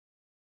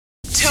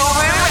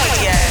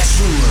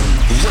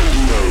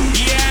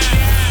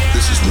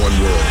one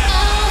world,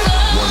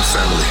 one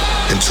family,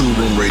 and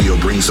Toolroom Radio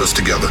brings us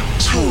together.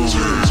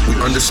 We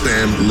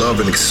understand, love,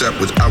 and accept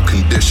without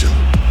condition.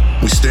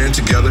 We stand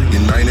together,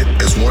 united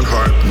as one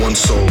heart, one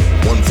soul,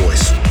 one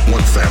voice,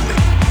 one family.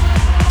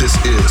 This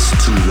is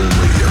Toolroom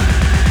Radio.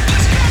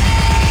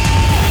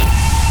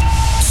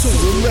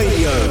 Toolroom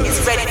Radio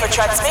is ready for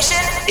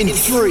transmission in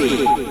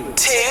 3,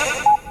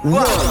 2,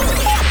 1.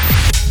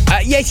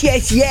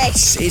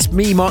 Yes, it's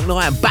me, Mark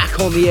Knight. I'm back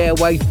on the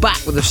airwaves,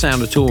 back with the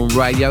sound of Toolroom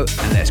Radio,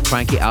 and let's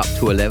crank it up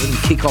to 11 and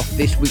kick off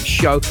this week's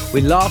show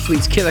with last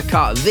week's killer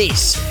cut.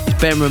 This is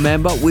Ben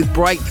Remember with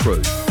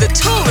Breakthrough. The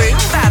Toolroom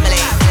family.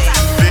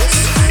 This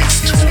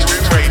is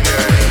Toolroom Radio.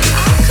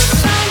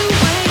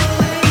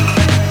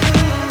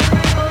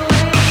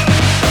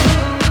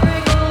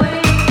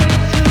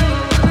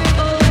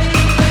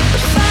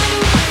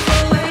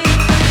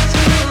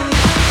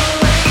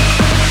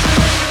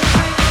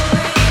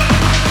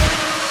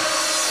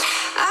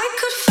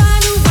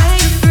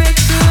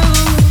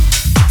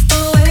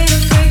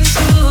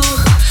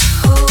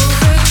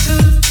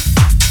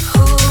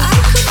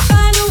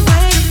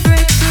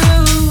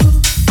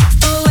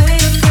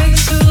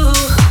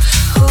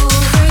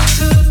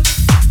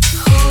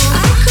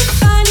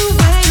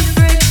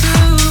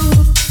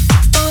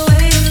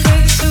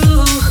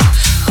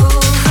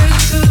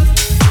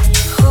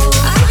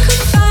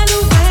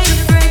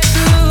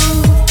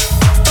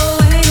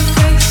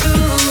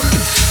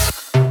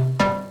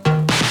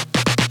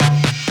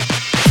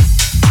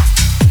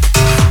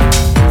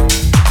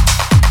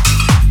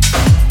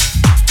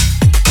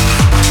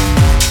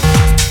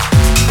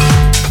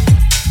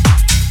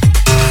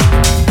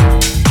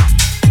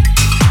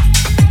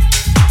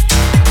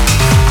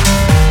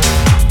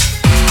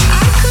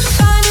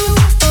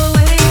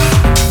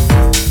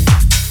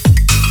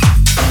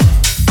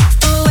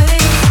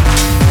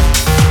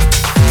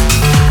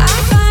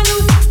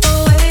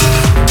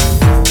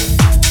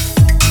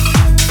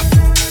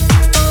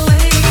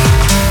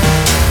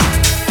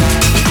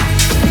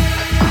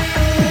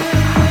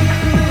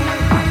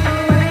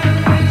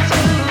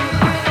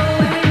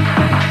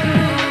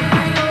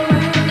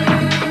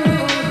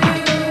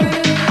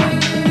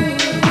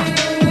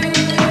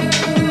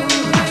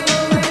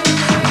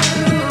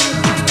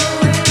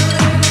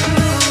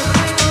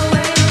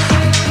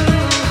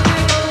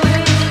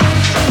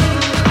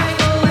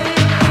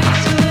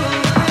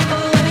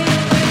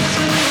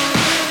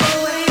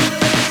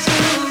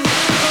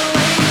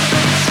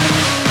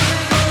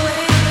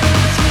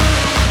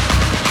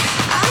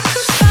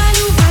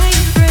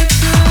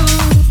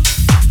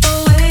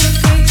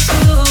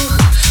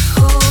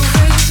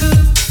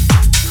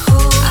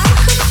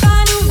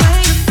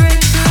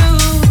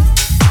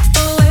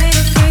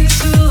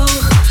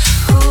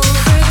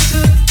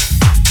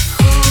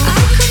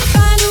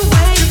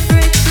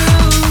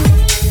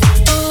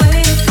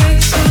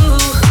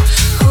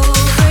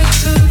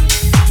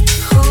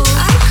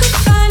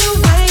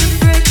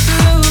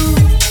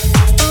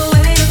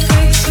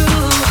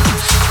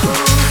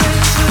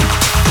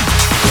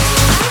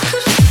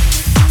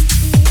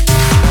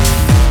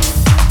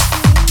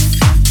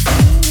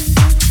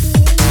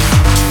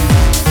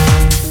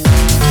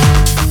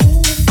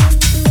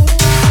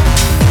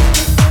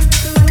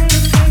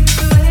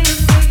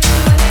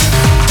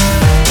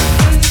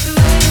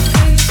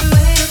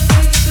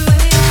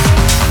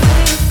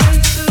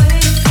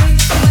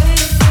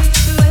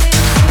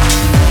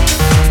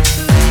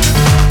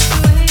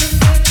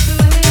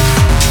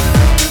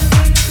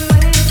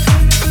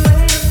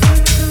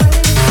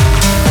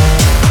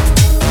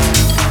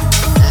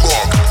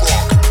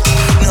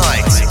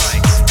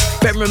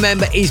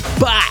 Remember is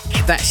back.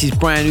 That's his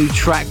brand new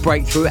track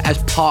Breakthrough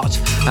as part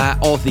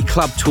of the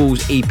Club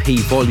Tools EP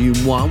Volume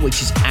 1,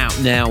 which is out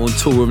now on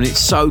Toolroom, and it's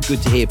so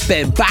good to hear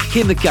Ben back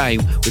in the game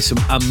with some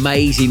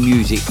amazing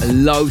music.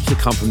 Loads to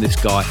come from this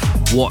guy.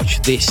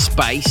 Watch this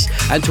space.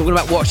 And talking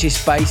about Watch This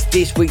Space,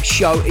 this week's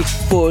show is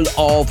full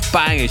of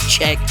bangers.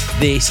 Check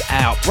this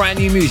out. Brand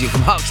new music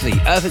from Huxley,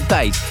 Earth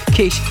Days,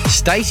 Kisch,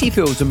 Stacie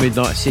Fields and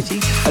Midnight City.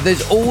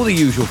 There's all the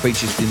usual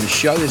features in the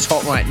show. There's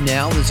hot right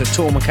now. There's a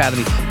Toolroom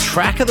Academy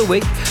Track of the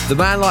Week. The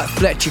man like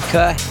Fletcher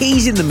Kerr,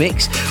 he's in the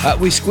mix.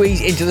 We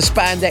squeeze into the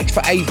spandex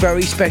for a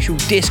very special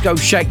disco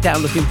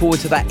shakedown. Looking forward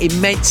to that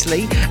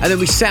immensely. And then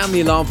we sound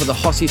the alarm for the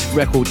hottest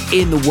record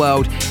in the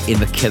world in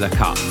the Killer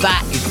Cut.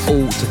 That is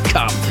all to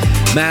come.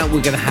 Man,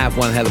 we're going to have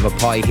one hell of a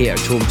party here at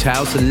Toolroom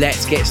Trax, so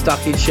let's get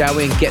stuck in, shall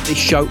we, and get this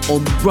show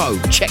on the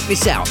road. Check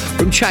this out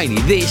from CHANEY.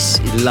 This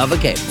is Love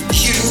Again.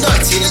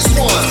 United as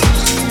one,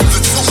 the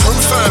Toolroom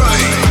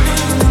family.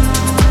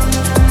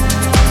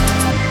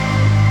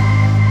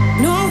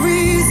 No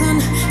reason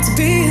to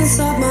be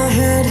inside my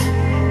head.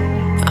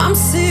 I'm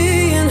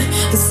seeing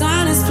the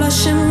sign is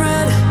flashing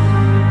red.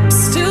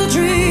 Still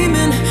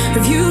dreaming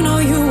of you, know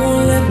you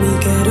won't let me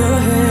get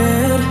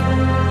ahead.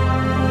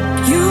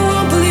 You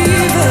won't believe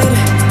it,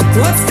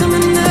 what's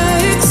coming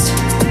next?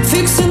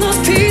 Fixing those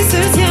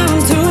pieces, yeah,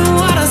 I'm doing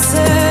what I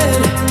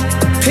said.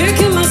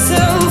 Picking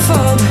myself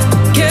up,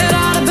 get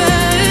out of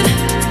bed.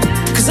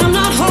 Cause I'm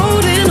not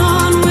holding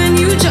on when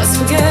you just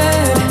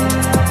forget.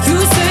 You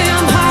say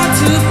I'm high.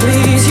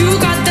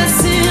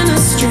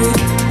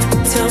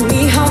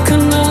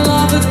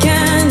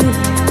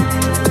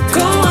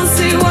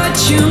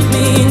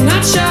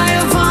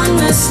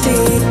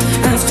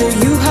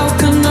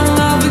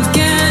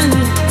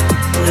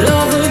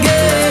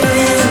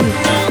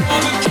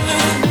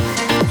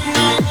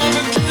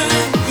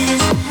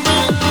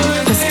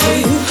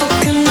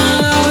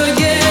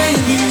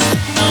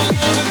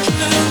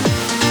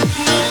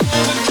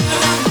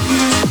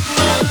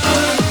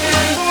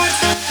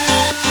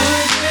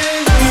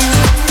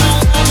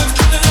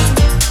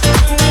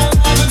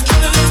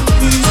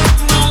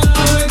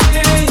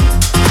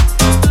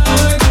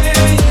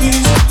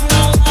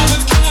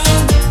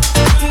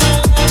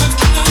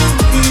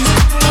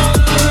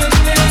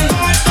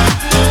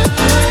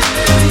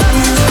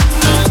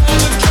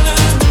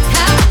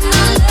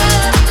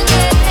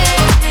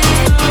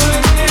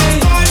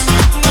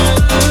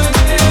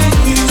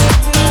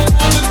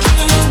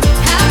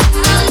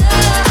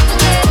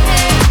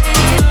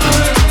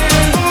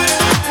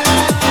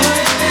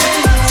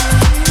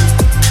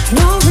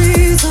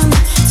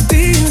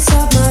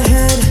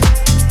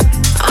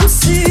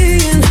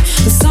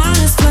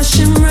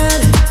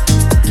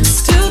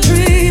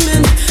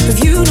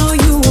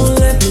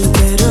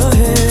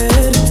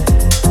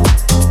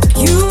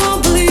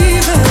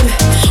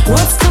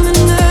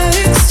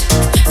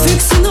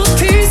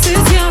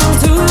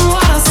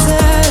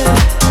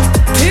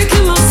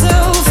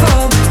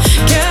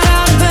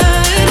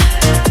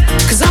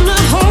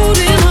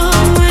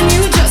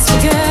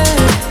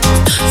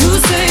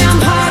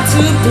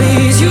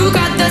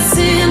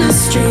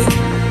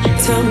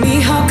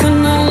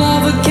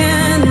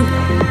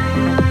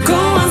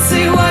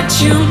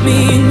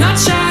 not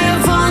shy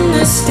of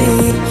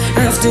honesty.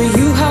 After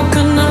you, how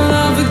can I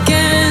love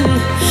again?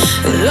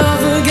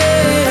 Love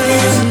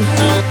again.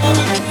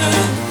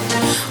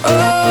 Oh,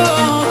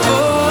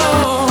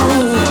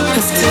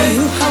 after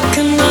you, how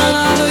can I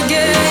love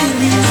again?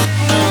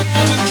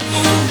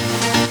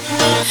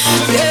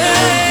 Yeah.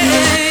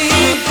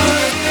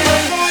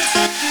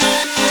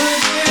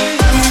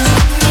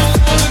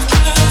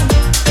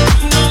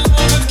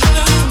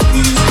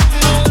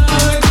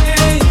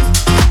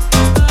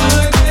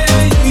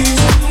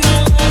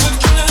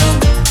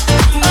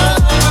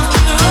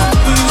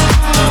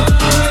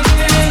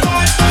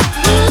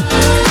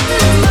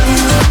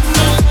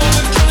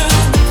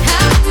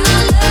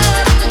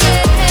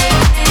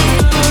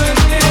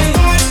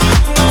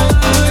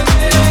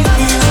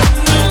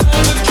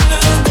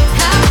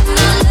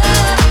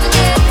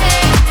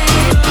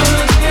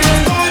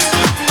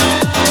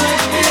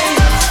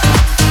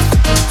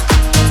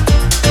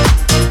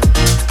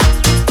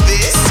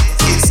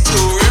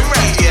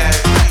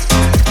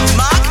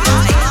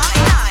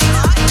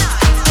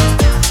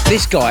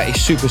 This guy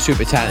is super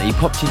talented. He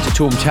popped into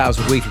Toolroom Towers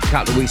a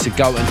couple of weeks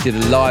ago and did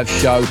a live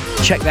show.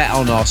 Check that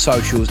on our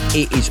socials.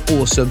 It is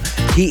awesome.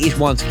 He is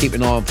one to keep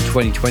an eye on for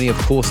 2020. Of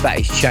course, that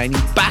is CHANEY,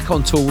 back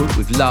on Toolroom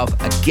with Love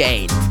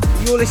Again.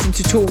 You're listening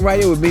to Toolroom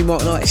Radio with me,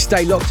 Mark Knight.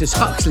 Stay locked as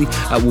Huxley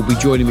will be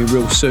joining me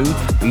real soon.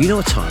 But you know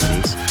what time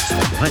it is.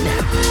 Stop right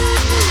now.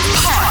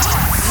 Hot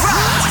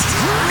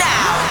right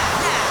now.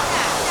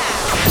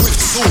 With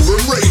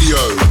Toolroom Radio.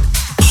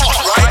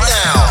 Hot right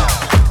now.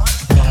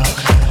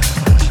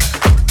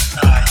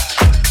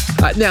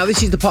 Now,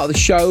 this is the part of the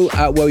show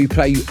where we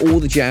play you all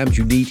the jams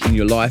you need in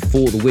your life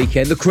for the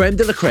weekend. The creme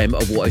de la creme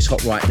of what is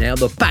hot right now.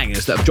 The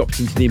bangers that have dropped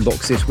into the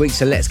inbox this week.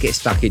 So let's get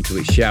stuck into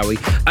it, shall we?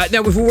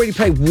 Now, we've already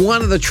played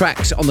one of the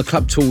tracks on the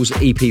Club Tools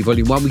EP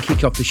Volume 1. We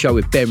kicked off the show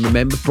with Ben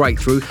Remember,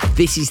 Breakthrough.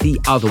 This is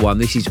the other one.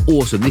 This is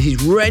awesome. This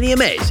is Rene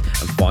Amesz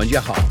and Find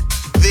Your Heart.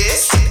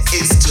 This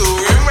is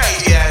Toolroom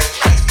Radio.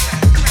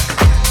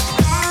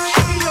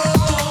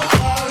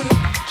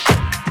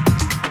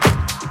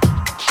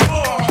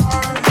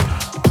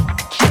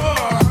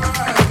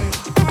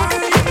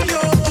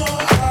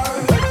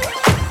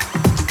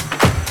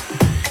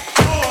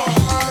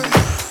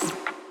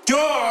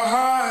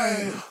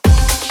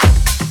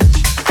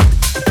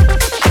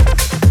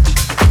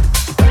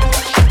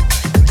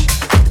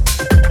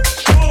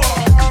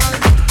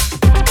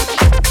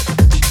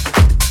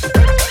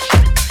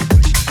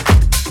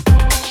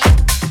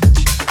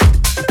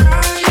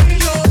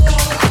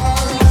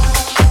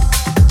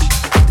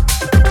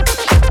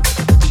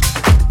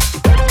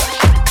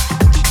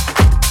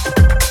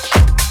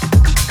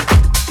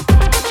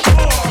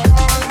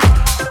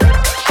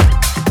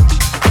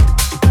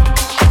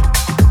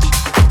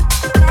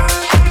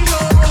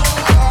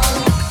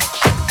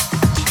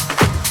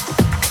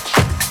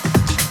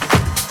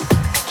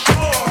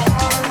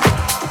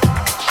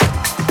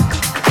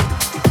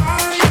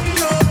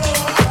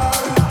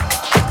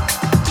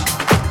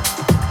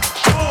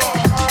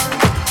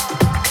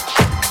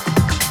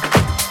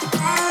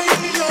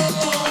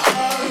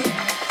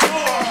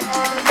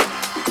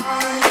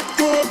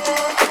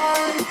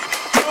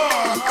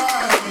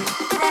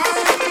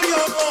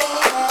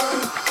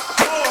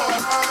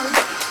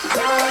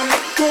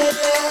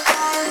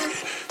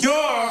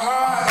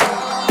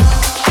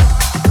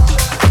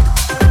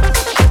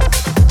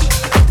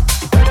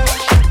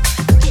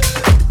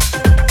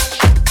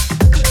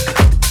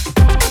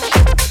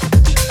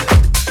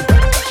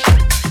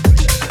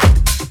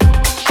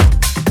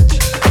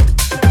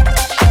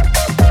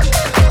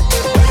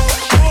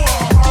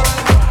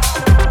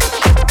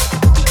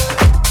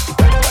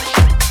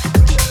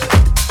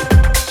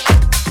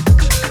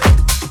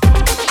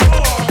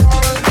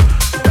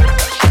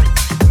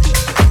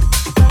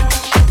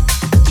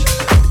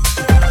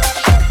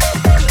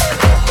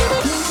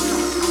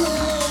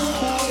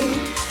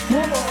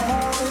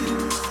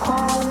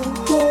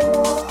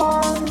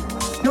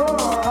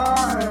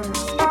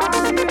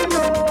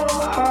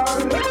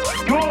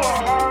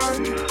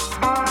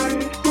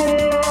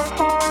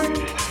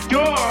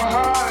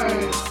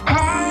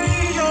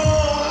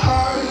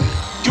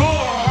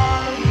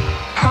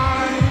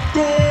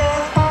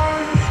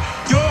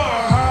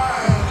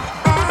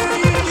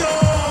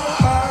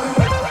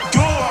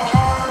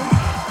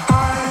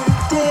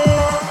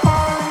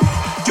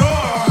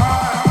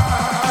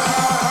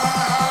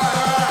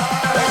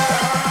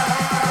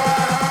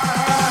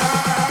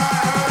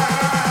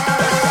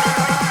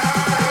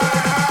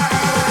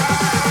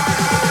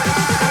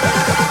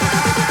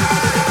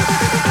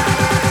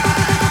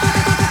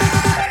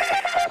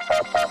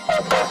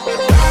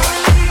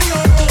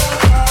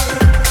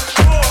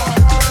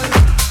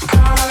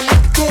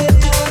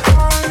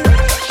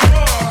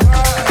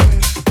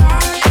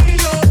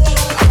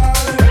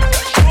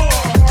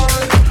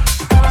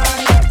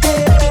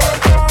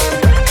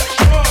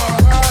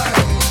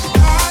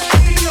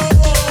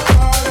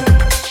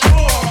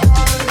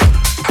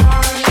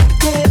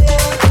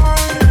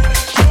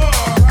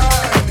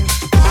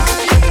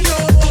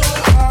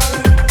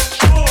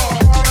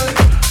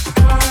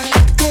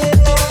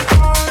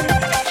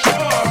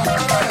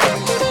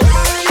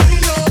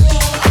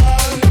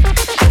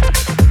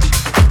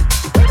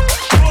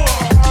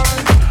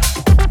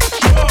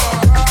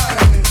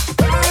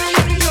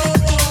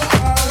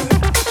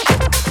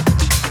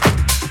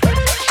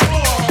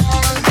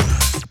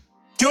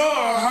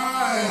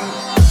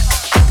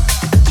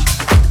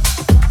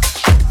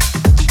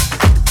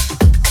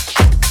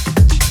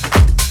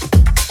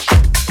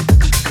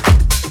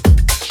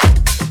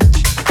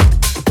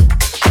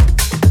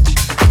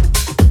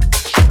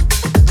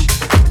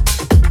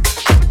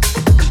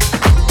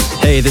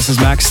 Hey, this is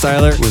Max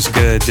Styler. What's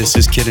good? This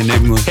is Kid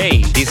Enigma.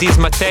 Hey, this is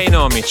Matej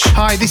Nomic.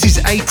 Hi, this is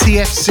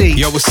ATFC.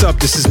 Yo, what's up?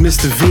 This is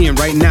Mr. V, and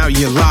right now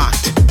you're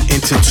locked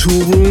into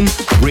Toolroom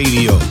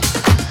Radio.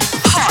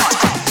 Hot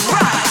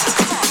right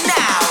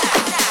now.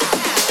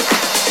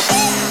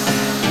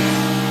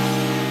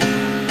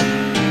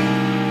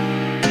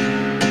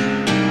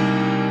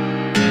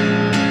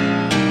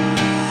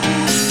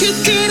 You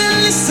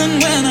didn't listen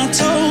when I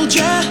told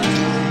ya.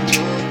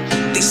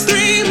 These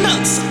 3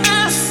 months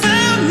I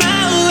found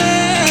my way.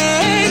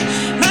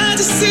 My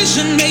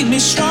decision made me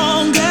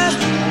stronger.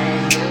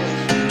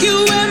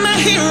 You were my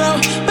hero,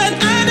 but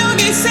I don't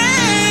need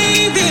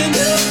saving.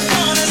 You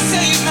wanna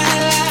save my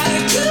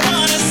life. You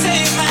wanna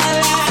save my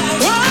life.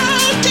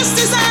 Oh, just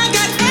as I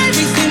got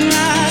everything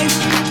right.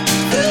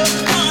 You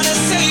wanna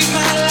save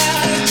my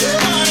life. You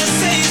wanna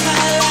save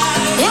my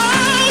life.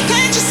 Oh,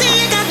 can't you see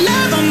you got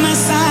love on my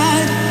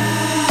side?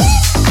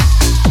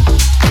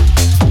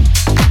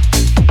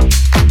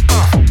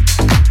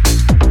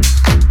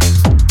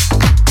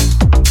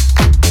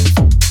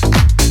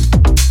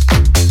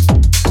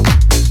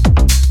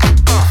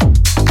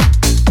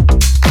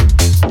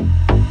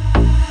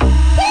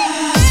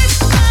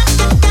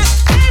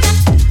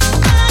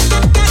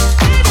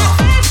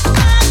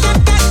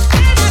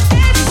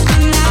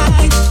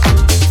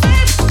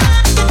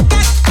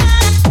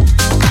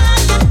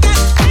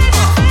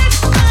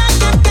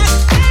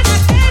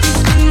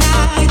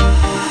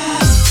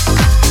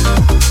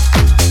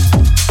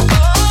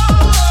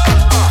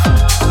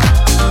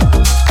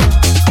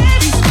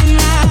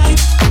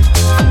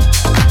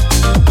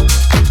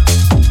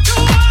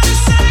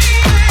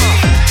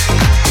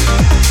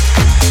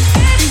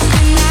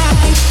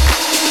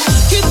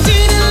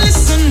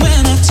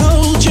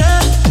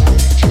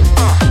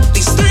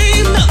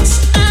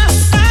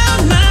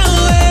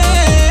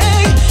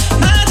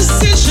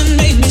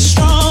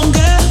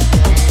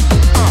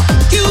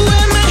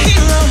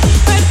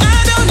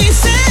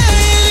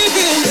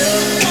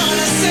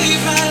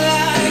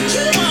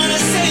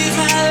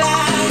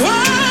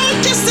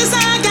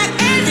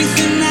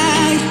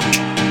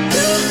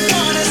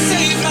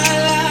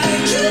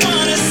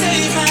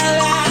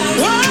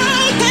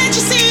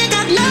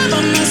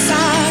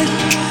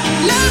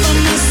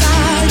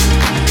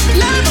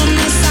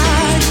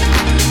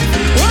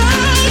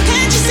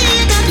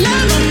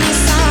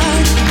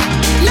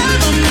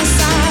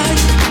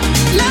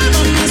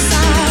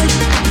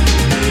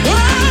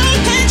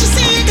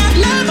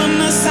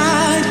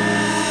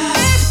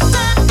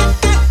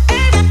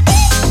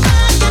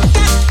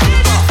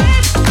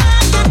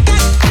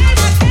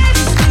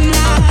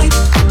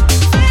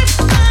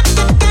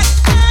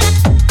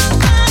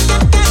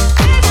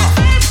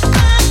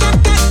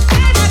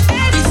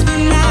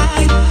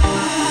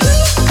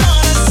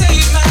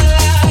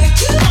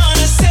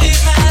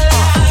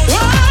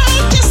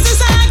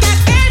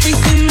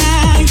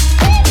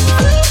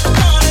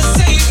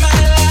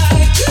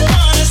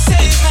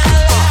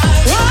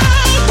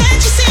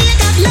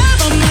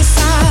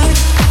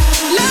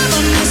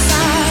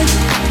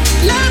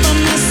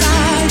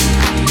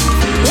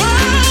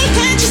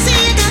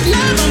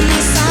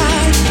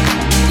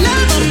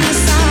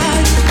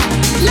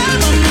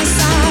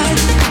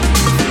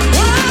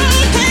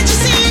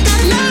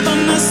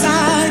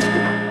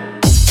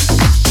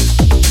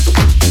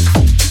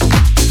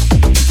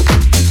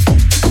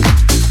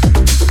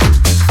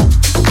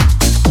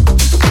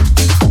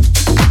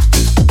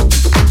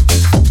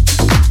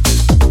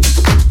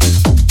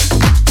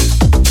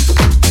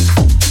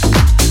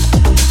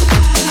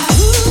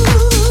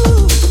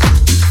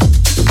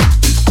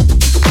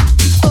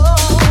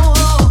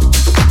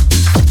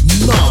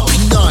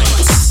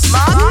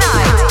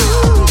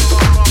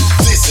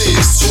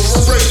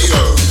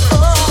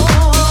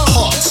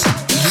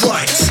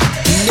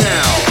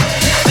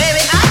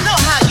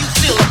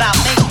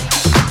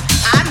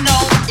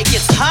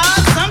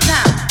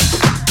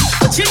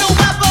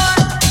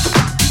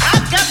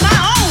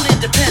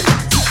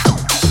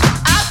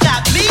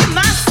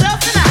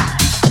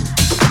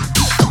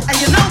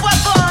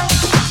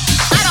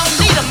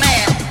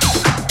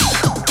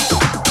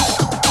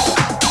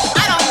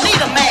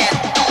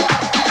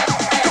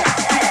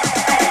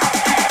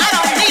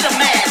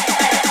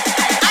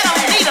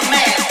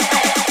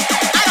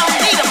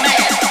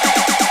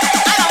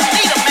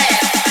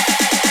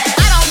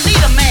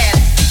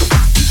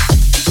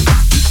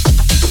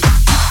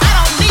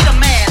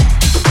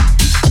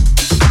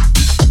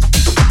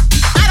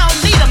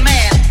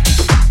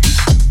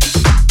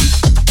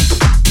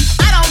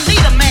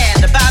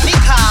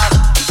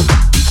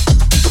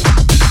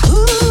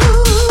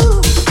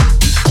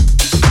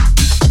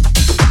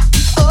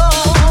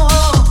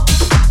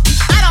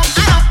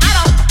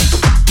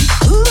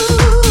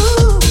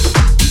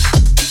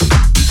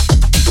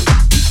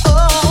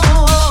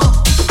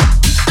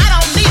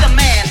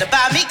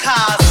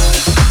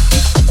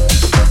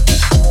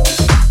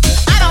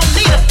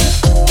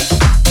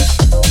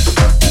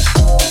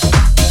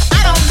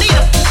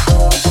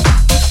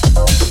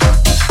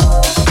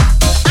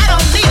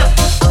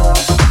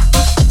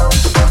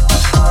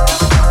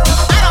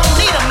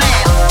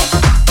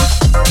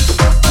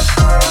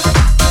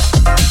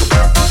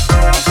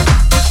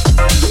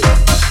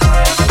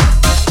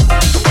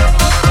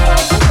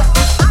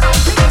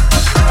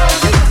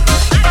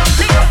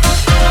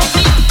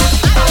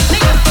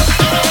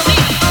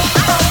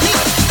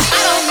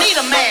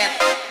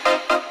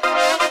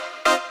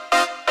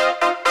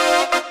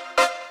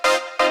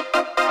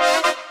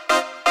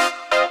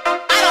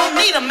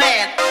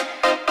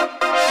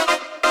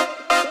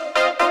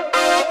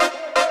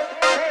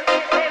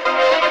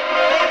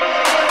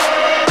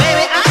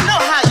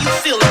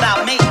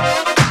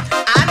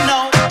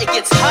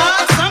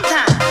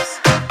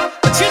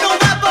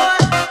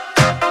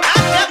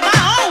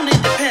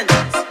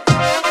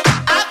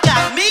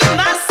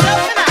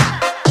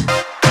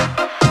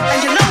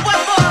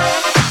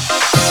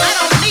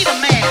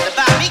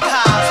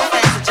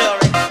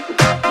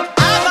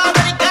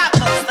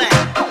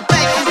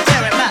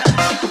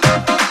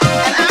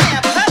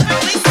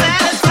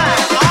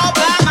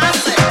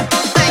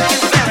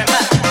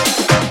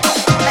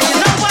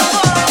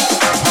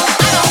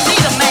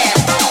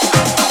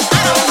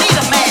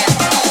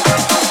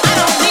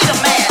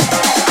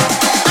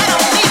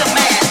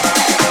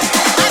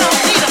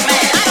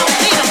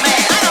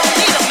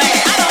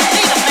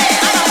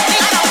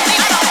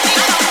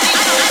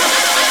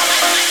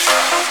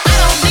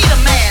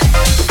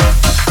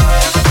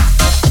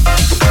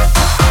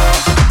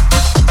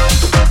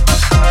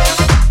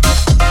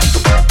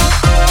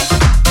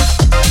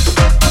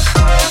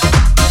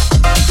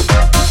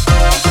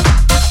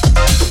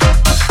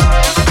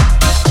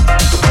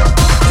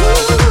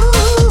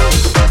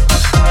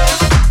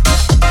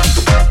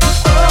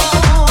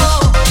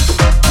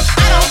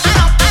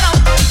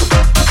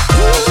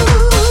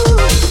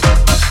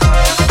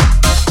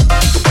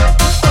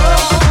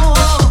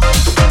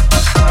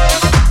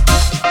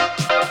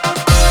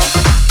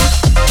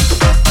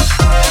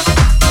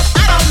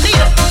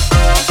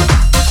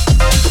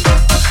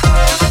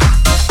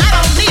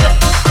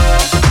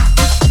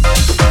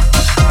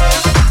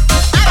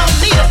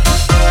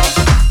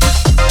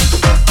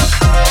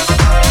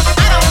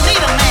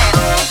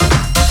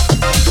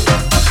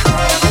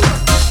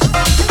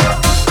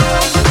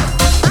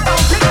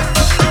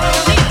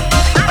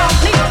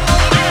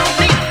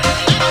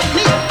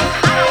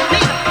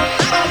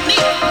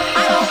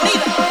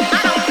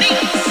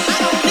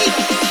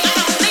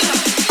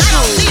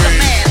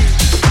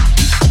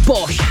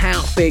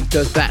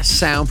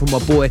 sound from my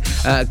boy,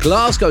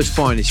 Glasgow's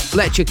finest,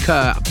 Fletcher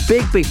Kerr.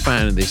 Big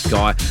fan of this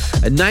guy.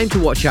 A name to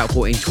watch out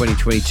for in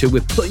 2022.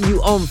 We're putting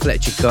you on,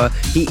 Fletcher Kerr.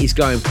 He is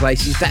going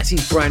places. That's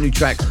his brand new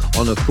track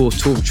on, of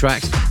course, Toolroom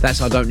Trax.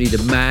 That's I Don't Need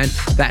a Man.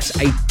 That's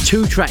a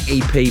 2-track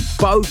EP.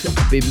 Both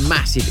have been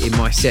massive in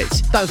my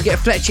sets. Don't forget,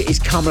 Fletcher is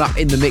coming up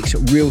in the mix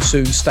real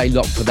soon. Stay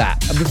locked for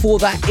that. And before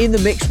that, in the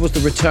mix was the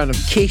return of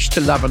Kisch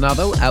to Love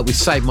Another with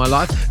Save My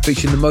Life,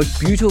 featuring the most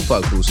beautiful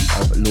vocals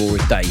of Laura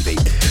Davie.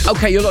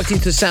 Okay, you're locked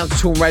into the sounds of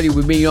Toolroom Radio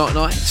with me right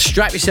now.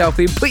 Strap yourself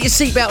in, put your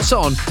seatbelts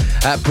on,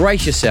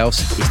 brace yourselves.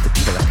 It's the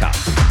Killer Cut.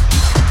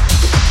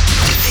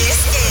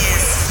 This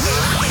is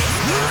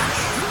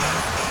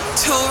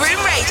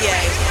Toolroom Radio.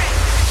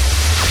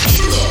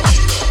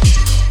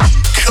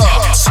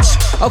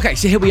 Okay,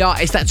 so here we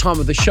are. It's that time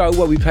of the show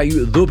where we play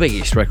you the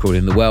biggest record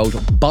in the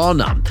world, bar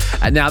none.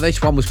 And now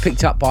this one was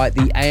picked up by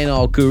the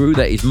A&R guru,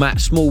 that is Matt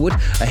Smallwood,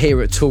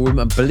 here at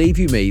Toolroom. And believe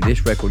you me,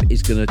 this record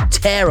is going to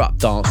tear up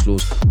dance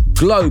floors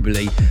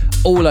globally,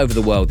 all over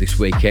the world this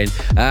weekend.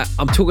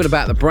 I'm talking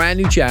about the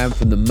brand new jam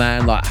from the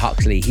man like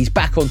Huxley. He's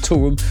back on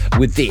Toolroom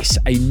with this,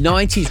 a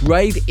 90s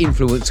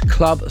rave-influenced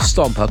club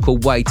stomper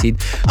called Waiting.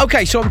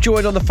 Okay, so I'm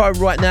joined on the phone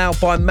right now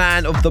by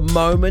man of the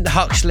moment,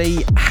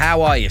 Huxley.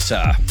 How are you,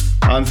 sir?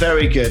 I'm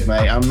very good,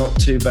 mate. I'm not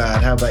too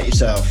bad. How about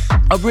yourself?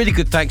 I'm really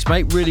good, thanks,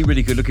 mate. Really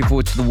good. Looking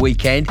forward to the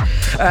weekend.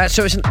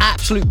 So it's an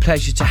absolute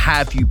pleasure to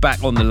have you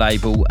back on the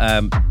label.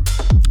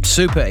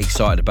 Super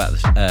excited about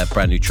this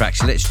brand new track.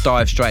 So let's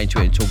dive straight into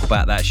it and talk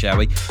about that, shall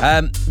we?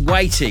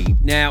 Waiting.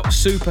 Now,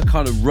 super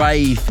kind of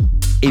rave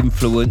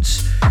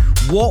influence.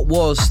 What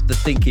was the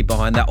thinking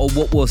behind that, or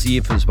what was the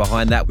influence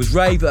behind that? Was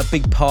rave a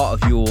big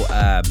part of your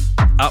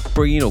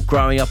upbringing or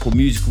growing up or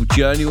musical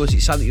journey, or was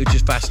it something you're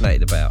just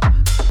fascinated about?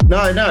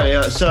 No.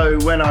 So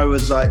when I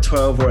was like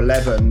 12 or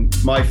 11,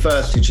 my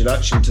first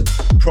introduction to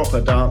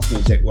proper dance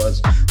music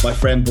was my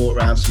friend brought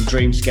around some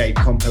Dreamscape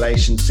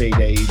compilation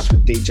CDs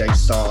with DJ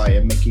Psy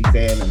and Mickey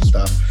Finn and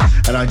stuff.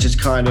 And I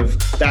just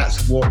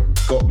that's what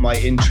got my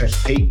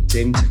interest peaked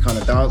into kind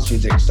of dance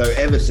music. So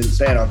ever since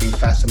then, I've been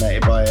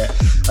fascinated by it.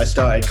 I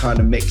started kind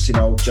of mixing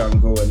old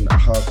jungle and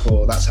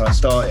hardcore. That's how I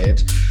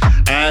started.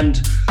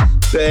 And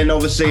then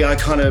obviously I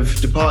kind of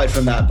departed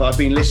from that, but I've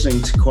been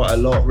listening to quite a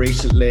lot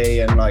recently,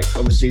 and like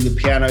obviously the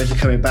pianos are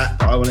coming back,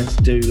 but I wanted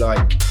to do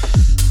like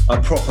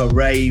a proper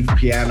rave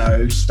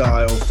piano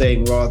style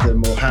thing rather than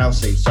more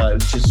housey. So it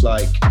was just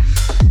like,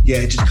 yeah,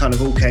 it just kind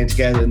of all came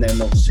together, and then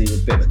obviously a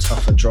bit of a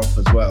tougher drop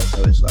as well,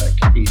 so it's like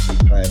easily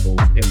playable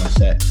in my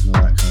sets and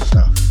all that kind of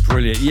stuff.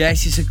 Brilliant.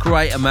 Yes, it's a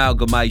great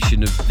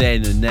amalgamation of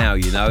then and now,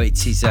 you know.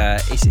 It's a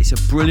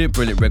brilliant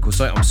record,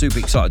 so I'm super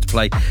excited to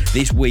play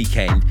this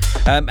weekend.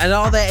 And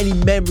are there any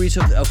memories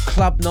of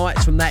club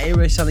nights from that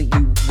era,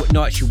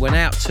 nights you went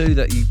out to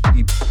that you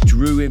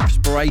drew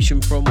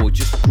inspiration from, or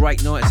just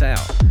great nights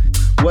out?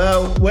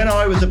 Well, when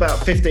I was about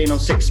 15 or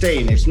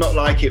 16, it's not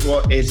like it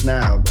what is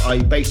now. I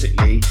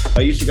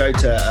used to go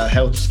to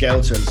Helter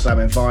Skelter and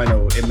Slamming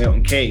Vinyl in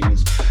Milton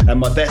Keynes, and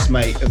my best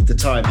mate of the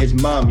time, his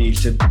mum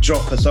used to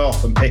drop us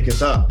off and pick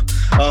us up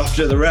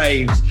after the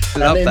raves.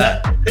 Love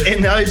that.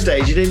 In those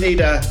days, you didn't need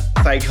a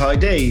fake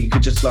ID. You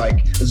could just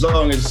as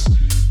long as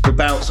the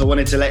bouncer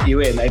wanted to let you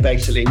in, they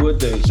basically would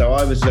do. So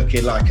I was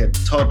looking like a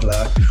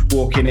toddler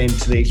walking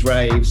into these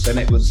raves, and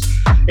it was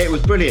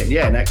brilliant,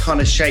 yeah, and that kind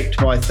of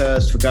shaped my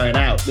thirst for going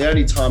out. The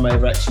only time I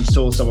ever actually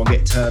saw someone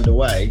get turned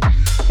away,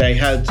 they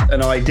had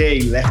an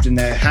ID left in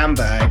their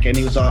handbag, and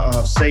he was like,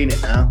 I've seen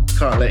it now,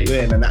 can't let you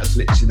in, and that was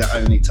literally the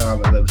only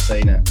time I've ever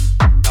seen it.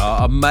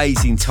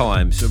 Amazing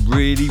times,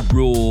 really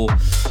raw,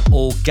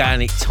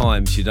 organic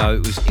times, you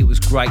know. It was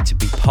great to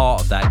be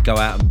part of that, go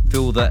out and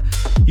feel that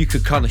you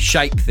could kind of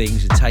shape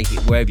things and take it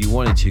wherever you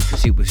wanted to,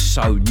 because it was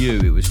so new.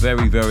 It was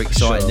very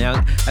exciting. Sure.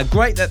 Now, and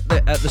great that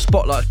the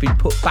spotlight's been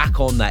put back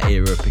on that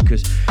era,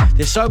 because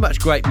there's so much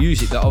great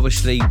music that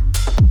obviously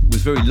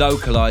was very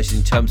localised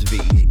in terms of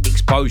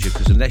exposure,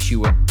 because unless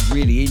you were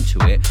really into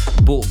it,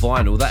 bought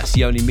vinyl, that's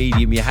the only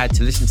medium you had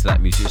to listen to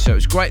that music. So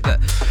it's great that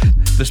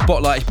the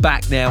spotlight is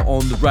back now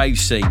on the rave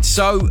scene.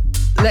 So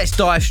let's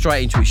dive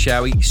straight into it,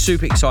 shall we?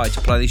 Super excited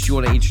to play this. Do you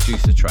want to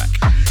introduce the track?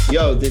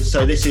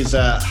 This is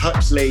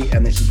Huxley,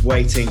 and this is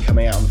Waiting,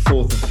 coming out on the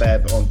 4th of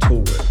Feb on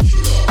Toolroom.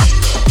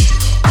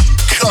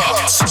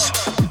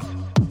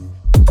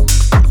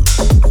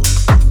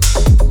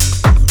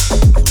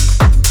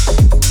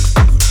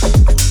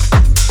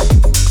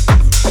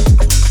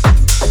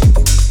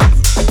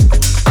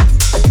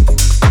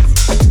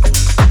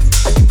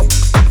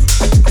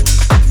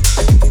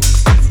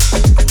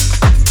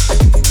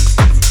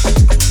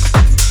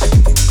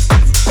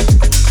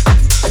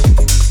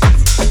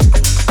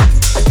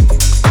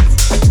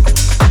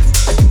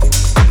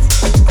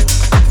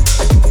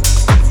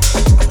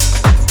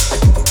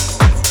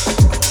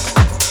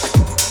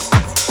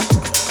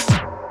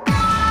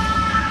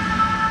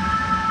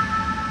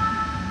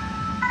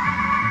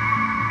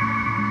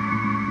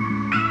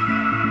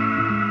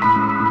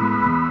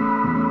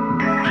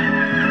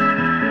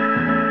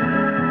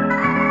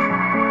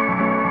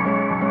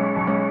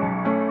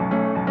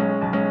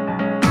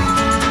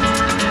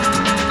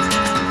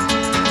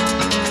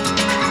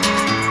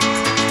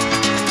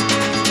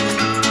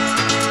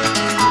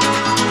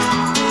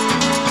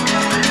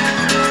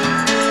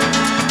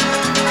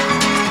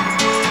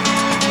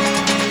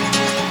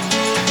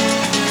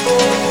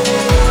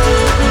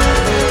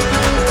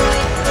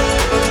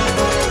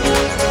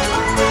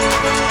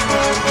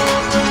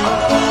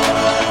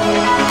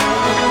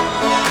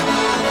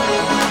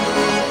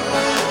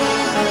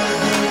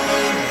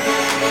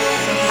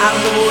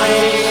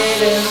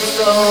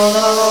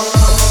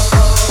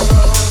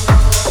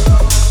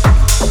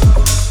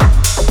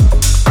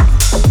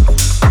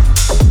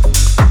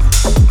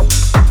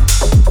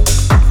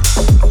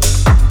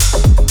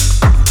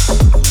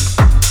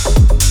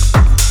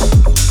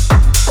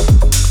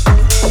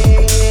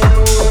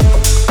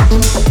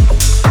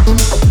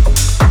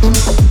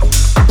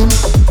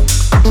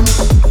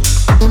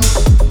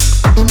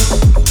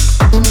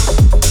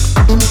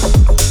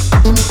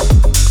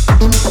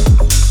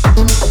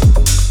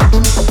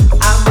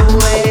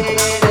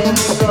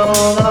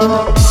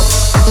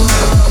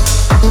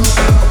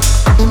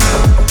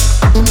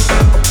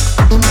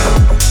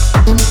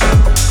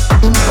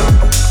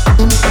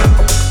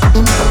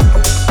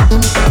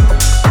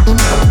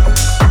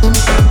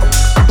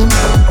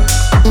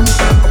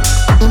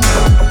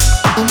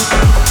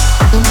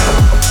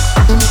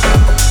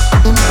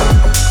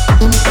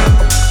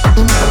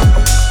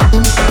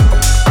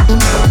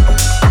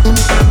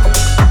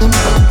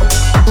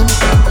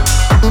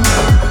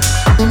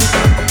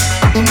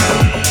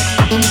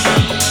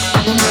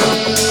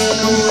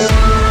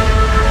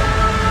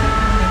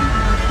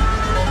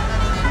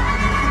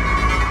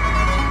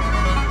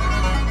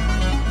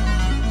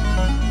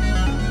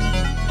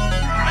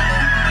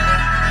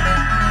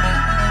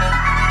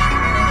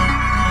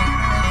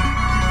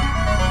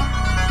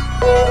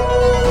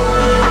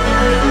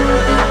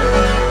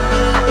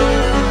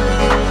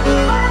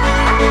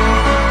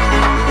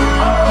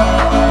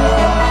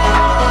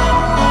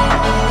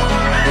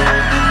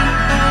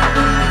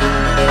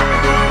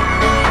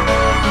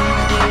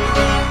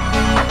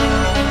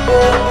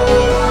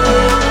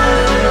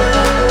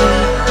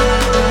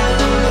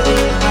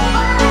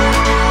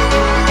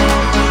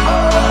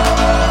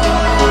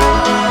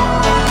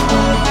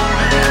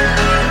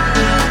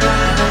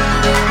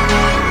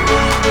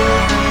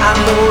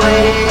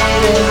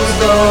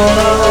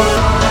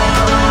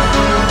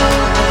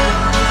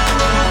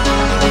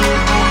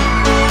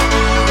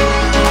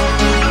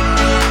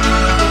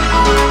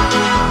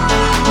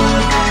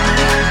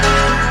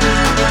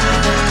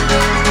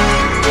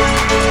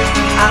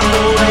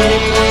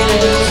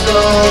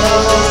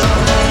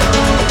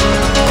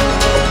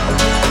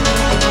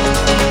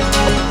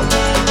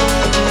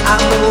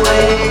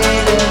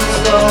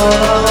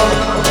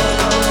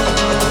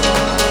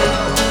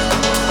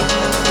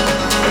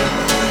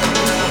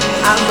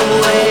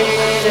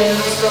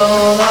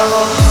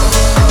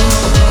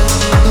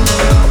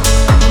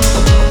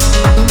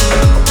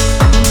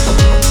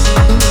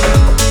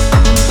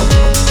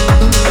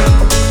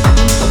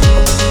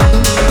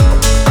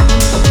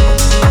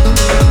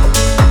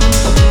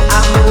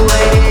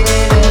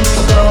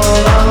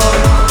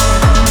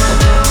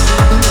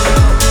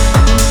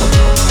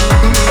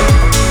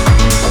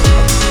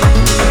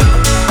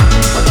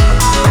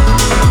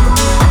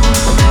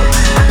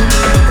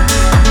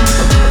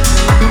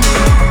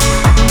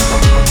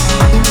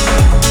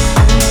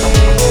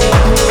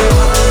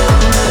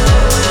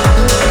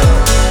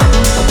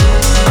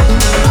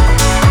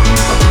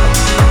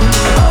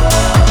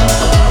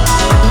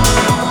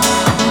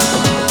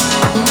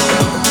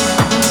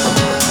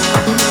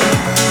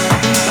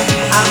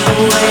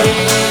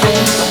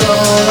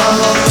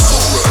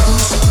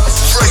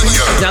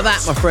 Now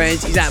that, my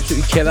friends, is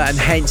absolutely killer, and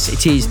hence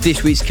it is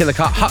this week's Killer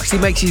Cut. Huxley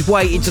makes his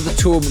way into the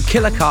Toolroom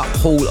Killer Cut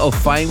Hall of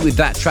Fame with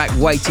that track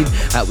Waiting,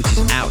 which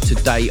is out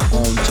today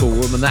on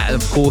Toolroom, and that,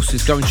 of course,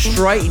 is going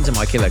straight into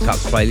my Killer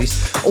Cuts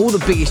playlist. All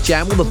the biggest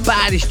jam, all the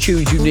baddest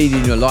tunes you need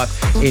in your life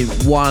in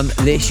one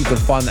list. You can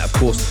find that, of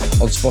course,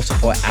 on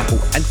Spotify, Apple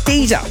and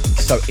Deezer.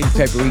 So in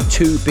February,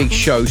 2 big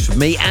shows for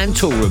me and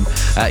Toolroom.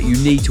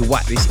 You need to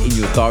whack this in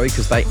your diary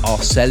because they are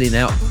selling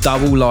out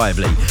double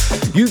lively.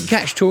 You can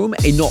catch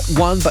Toolroom in not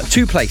one but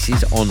 2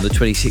 places on the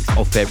 26th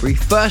of February.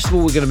 First of all,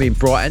 we're going to be in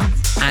Brighton,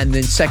 and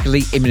then secondly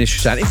in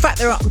Minimix. In fact,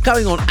 they're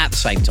going on at the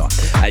same time.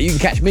 You can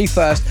catch me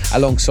first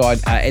alongside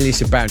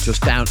Illyus Barrientos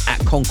down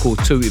at Concord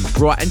 2 in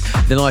Brighton.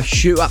 Then I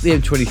shoot up the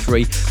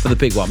M23 for the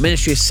big one,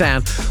 Ministry of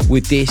Sound,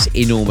 with this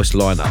enormous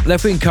lineup.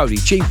 Lefty and Cody,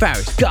 Gene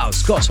Farris, Gus,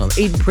 Scott Some,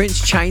 Eden Prince,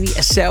 CHANEY,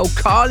 Estelle,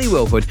 Carly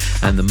Wilford,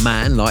 and the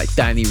man like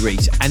Danny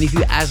Reese. And if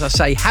you, as I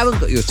say, haven't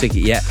got your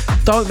ticket yet,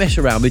 don't mess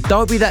around with.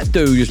 Don't be that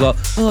dude who's like,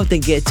 oh, I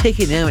didn't get a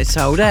ticket, now it's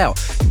sold out.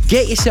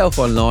 Get yourself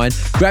online,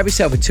 grab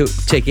yourself a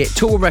ticket,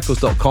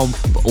 toolroomrecords.com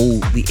for all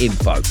the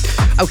info.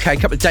 Okay, a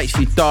couple of dates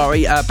for your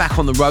diary. Back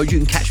on the road, you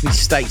can catch me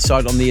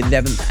stateside on the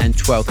 11th and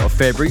 12th of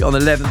February. On the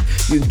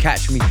 11th, you can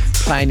catch me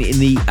playing in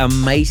the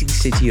amazing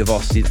city of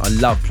Austin. I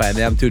love playing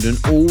there. I'm doing an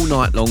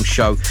all-night long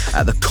show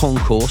at the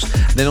Concourse.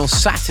 Then on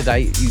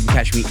Saturday, you can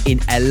catch me in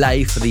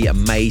LA for the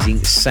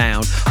amazing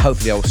sound.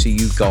 Hopefully, I'll see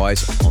you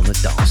guys on the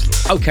dance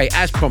floor. Okay,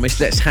 as promised,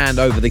 let's hand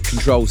over the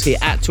controls here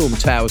at Toolroom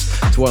Towers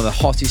to one of the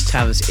hottest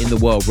talents in the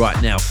world right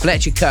now.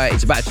 Fletcher Kerr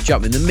is about to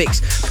jump in the mix,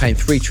 playing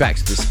 3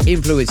 tracks that's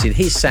influencing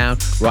his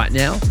sound right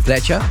now.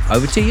 Fletcher,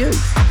 over to you.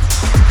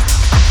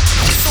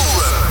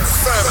 Toolroom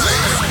Family.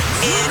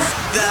 In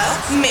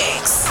the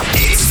mix.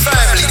 It's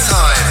family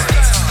time.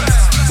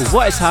 Well,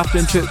 what is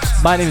happening, troops?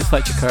 My name is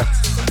Fletcher Kerr,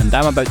 and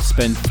I'm about to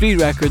spin 3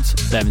 records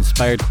that have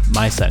inspired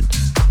my sound.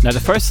 Now the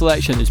first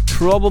selection is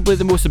probably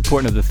the most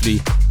important of the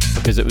three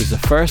because it was the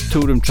first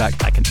Toolroom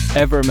track I can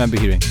ever remember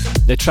hearing.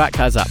 The track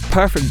has that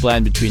perfect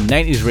blend between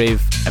 90s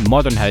rave and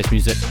modern house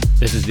music.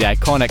 This is the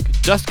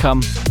iconic Jus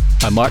Come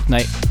by Mark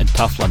Knight and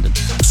Tuff London.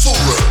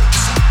 Toolroom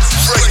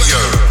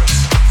Radio.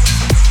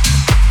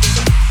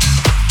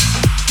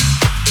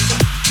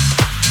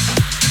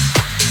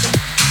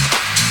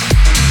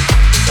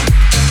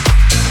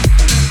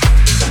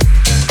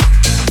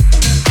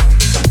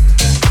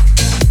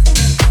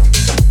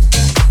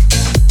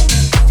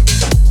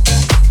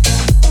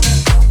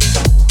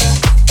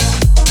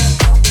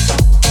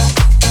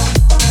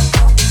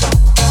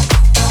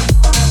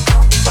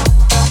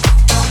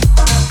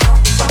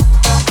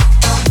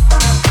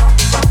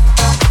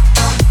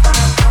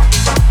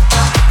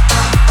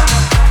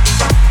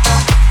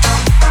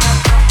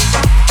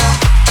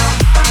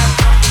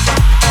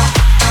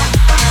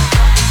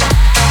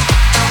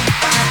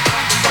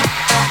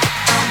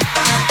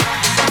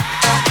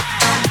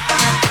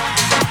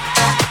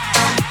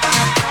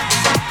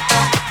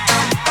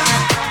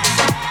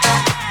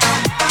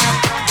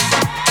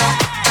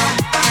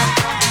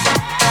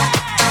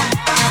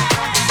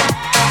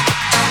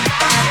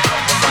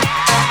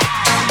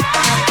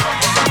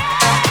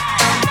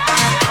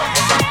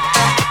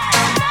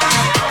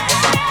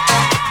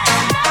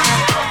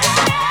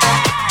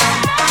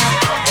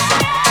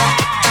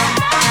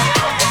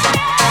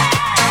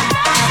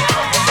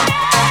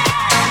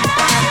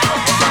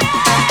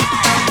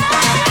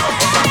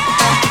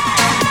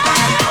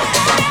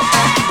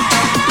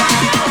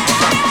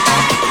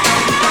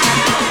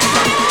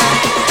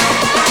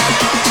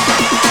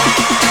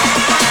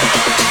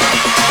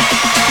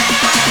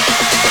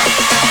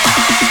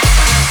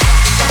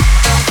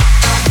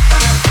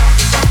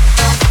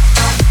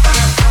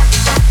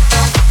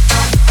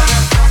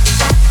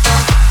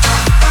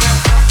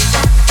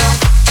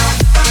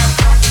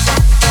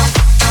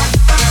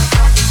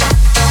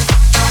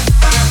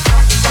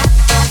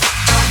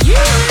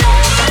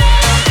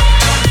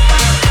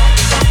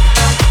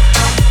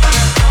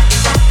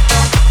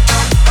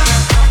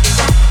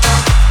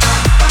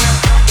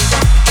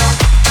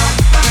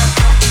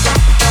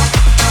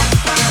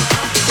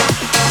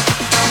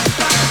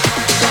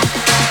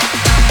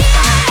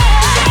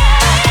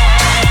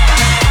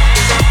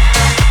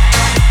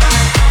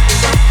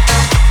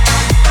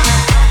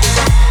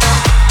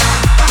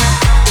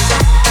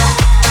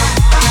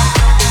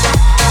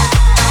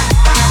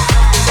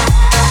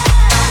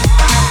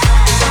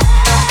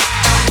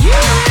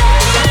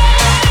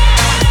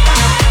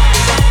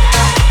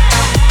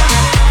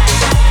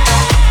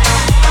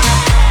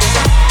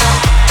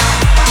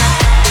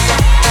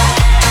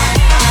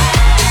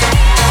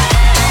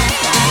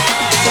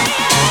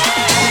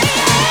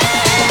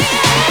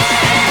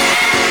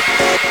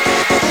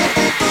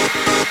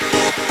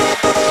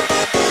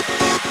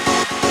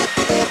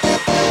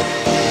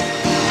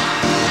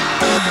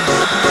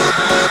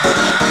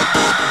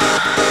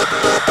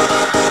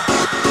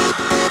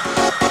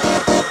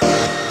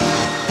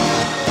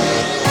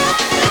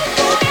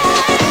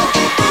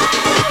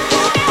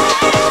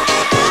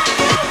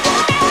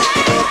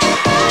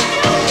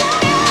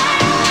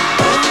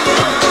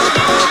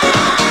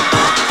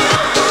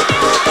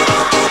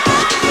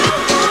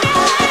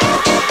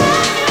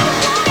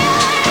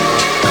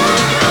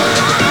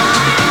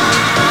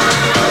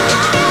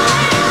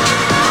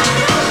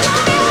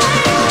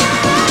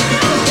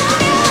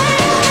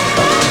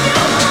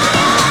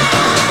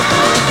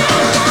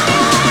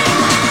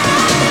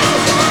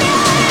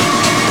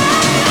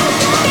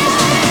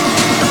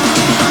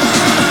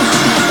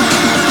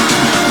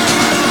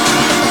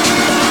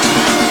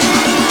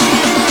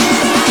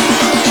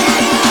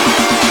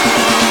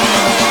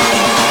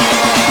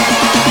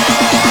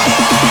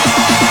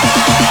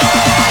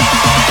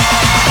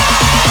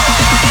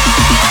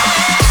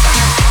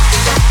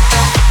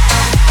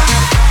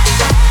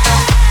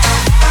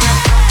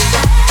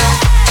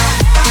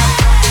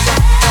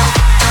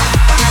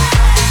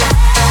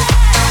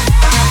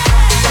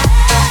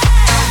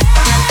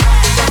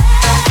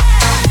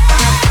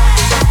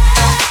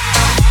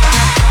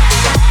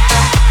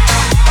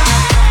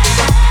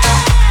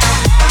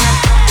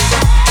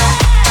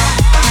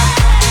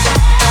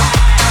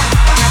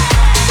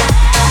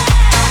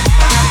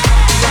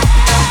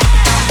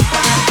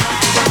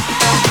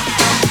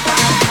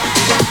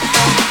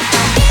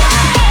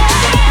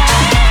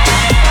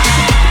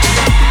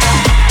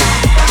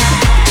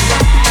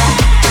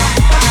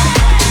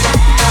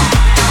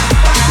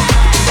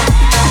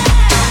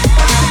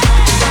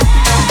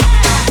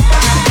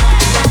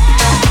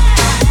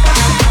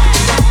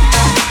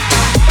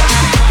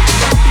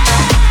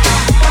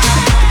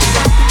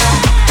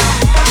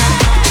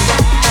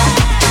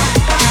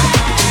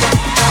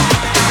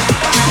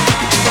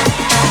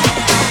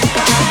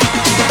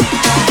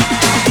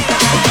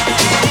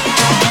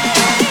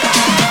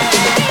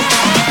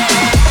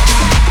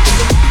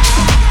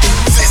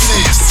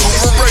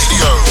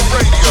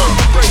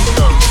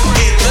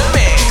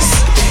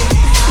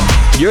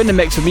 You're in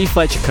the mix with me,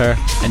 Fletcher Kerr,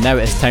 and now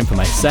it is time for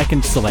my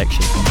second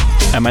selection.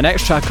 And my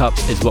next track up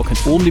is what can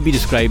only be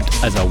described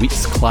as a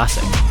week's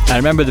classic. I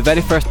remember the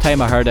very first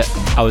time I heard it,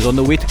 I was on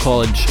the way to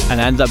college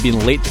and I ended up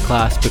being late to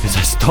class because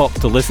I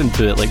stopped to listen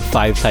to it like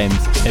 5 times.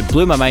 It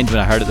blew my mind when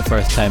I heard it the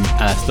first time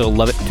and I still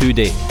love it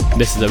today.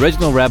 This is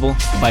Original Rebel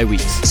by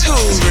Weeks.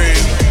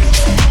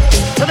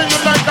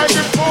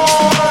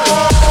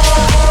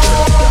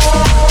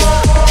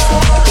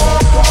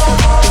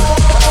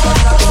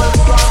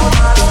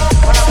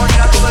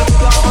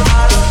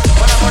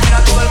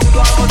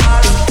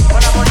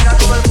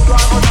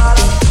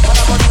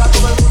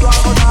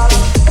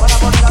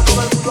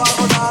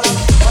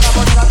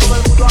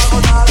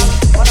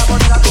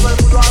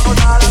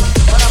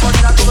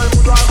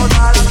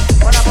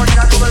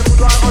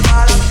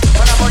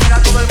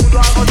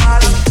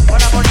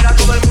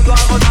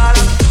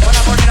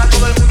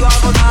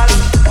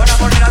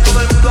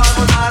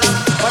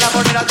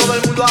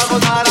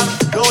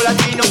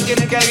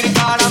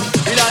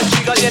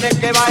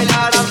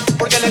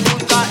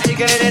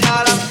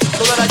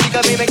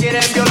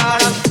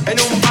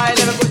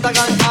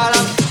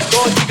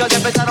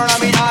 Empezaron a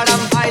mirar,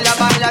 baila,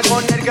 baila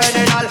con el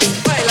general,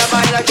 baila,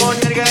 baila con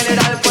el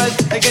general, pues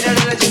el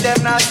general es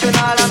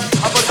internacional.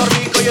 A Puerto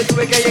Rico yo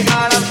tuve que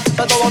llegar,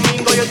 Santo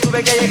Domingo yo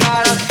tuve que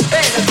llegar,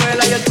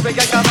 Venezuela yo tuve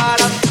que acabar,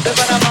 de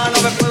Panamá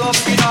no me puedo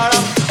opinar,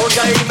 porque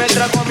ahí me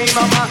trajo mi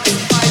mamá.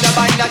 Baila,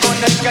 baila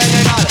con el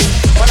general,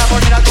 van a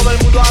poner a todo el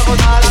mundo a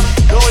gozar,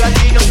 los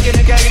latinos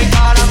tienen que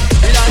gritar,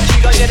 y las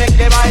chicas tienen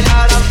que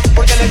bailar,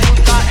 porque les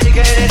gusta el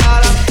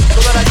general.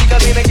 Todas las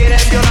chicas a mí me quieren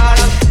violar,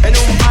 en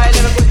un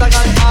baile me gusta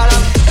cantar.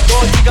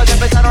 Dos chicas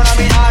empezaron a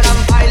mirar,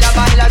 baila,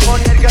 baila con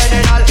el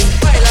general,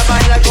 baila,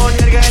 baila con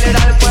el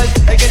general, pues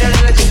el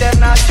general es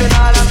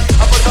internacional.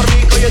 A Puerto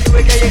Rico yo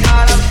tuve que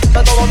llegar,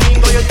 Santo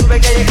Domingo yo tuve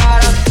que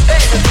llegar,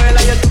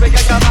 Venezuela yo tuve que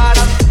acabar,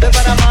 de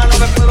Panamá no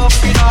me puedo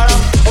opinar,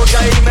 porque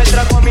ahí me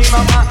trajo mi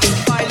mamá.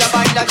 Baila,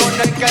 baila con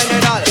el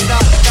general.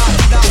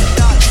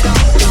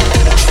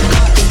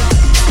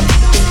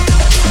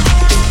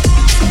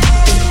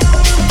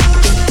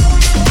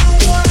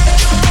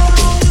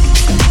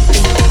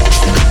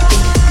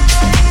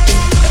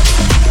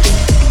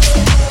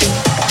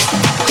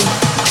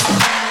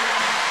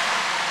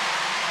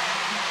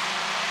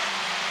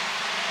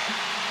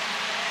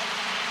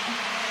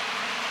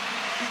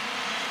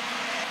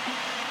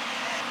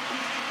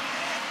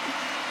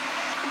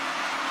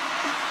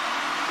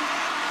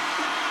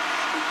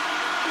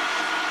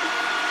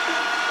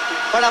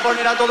 Para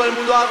poner a todo el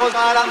mundo a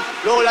gozar,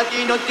 los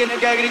latinos tienen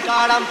que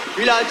gritar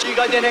y las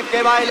chicas tienen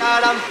que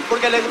bailar,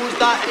 porque les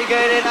gusta el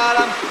general.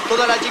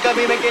 Todas las chicas a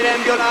mí me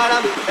quieren violar,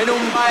 en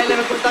un baile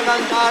me gusta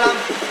cantar.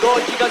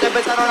 Dos chicas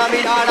empezaron a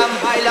mirar,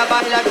 baila,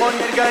 baila con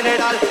el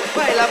general,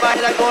 baila,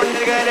 baila con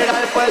el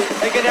general, pues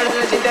el general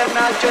es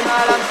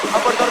internacional. A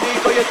Puerto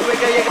Rico yo tuve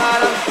que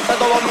llegar,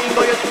 Santo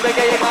Domingo yo tuve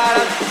que llegar,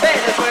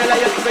 Venezuela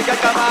yo tuve que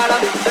acabar,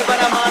 de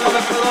Panamá no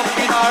me puedo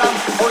opinar,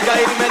 porque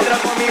ahí me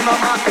trajo mi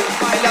mamá.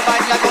 Baila,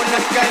 baila con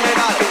el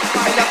general,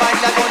 baila,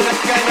 baila con el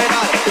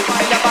general,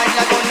 baila,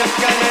 baila con el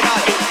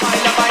general,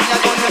 baila, baila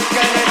con el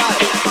general,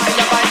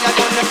 baila, baila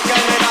con el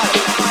general,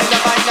 baila,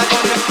 baila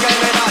con el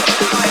general,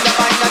 baila,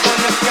 baila con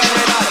el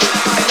general,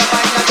 baila,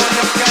 baila con el general, baila, baila con el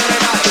general,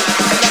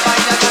 baila,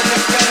 baila con el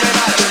general,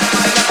 baila,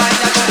 baila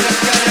con el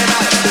general,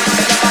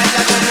 baila,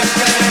 baila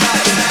con el general,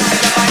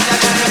 baila, baila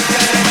con el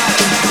general,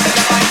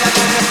 baila, baila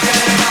con el general, baila, baila con el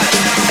general,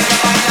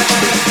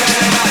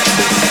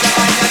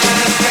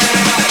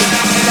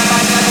 baila,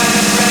 baila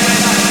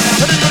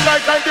con el general.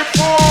 Like I did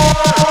before.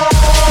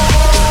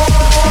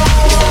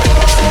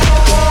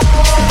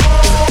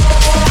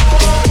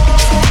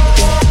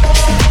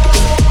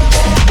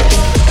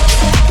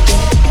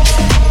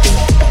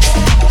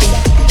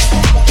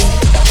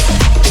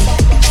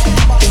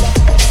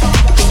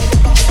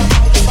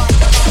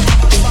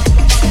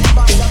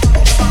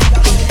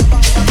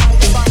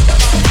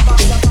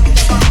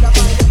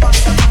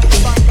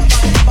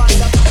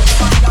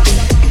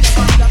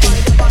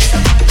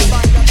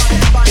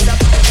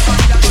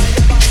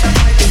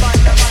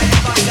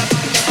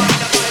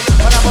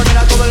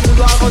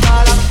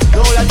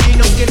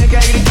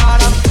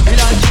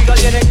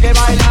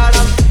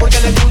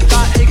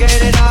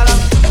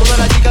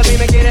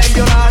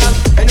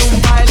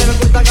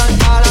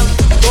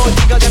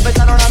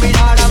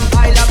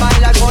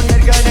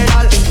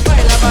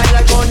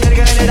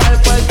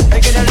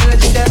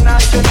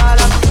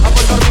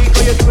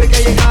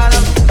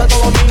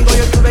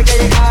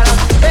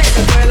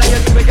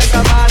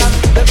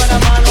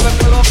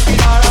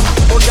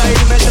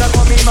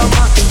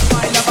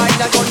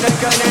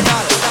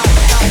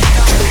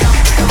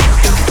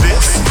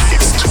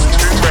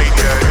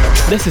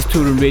 This is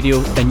Toolroom Radio,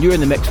 and you're in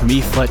the mix with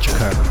me, Fletcher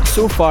Kerr.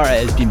 So far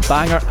it has been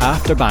banger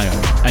after banger,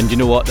 and you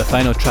know what, the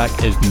final track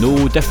is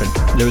no different.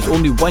 There was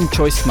only one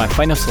choice for my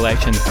final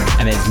selection,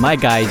 and it's my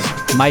guys,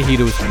 my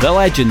heroes, the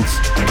legends,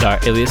 that are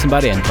Illyus and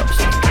Barrientos.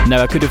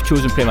 Now I could have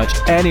chosen pretty much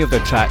any of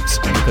their tracks,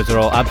 because they're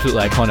all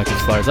absolutely iconic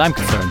as far as I'm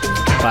concerned,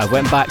 but I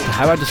went back to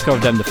how I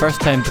discovered them the first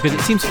time because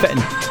it seems fitting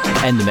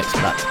to end the mix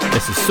with that.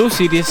 This is So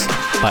Serious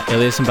by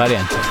Illyus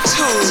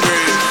Barrientos.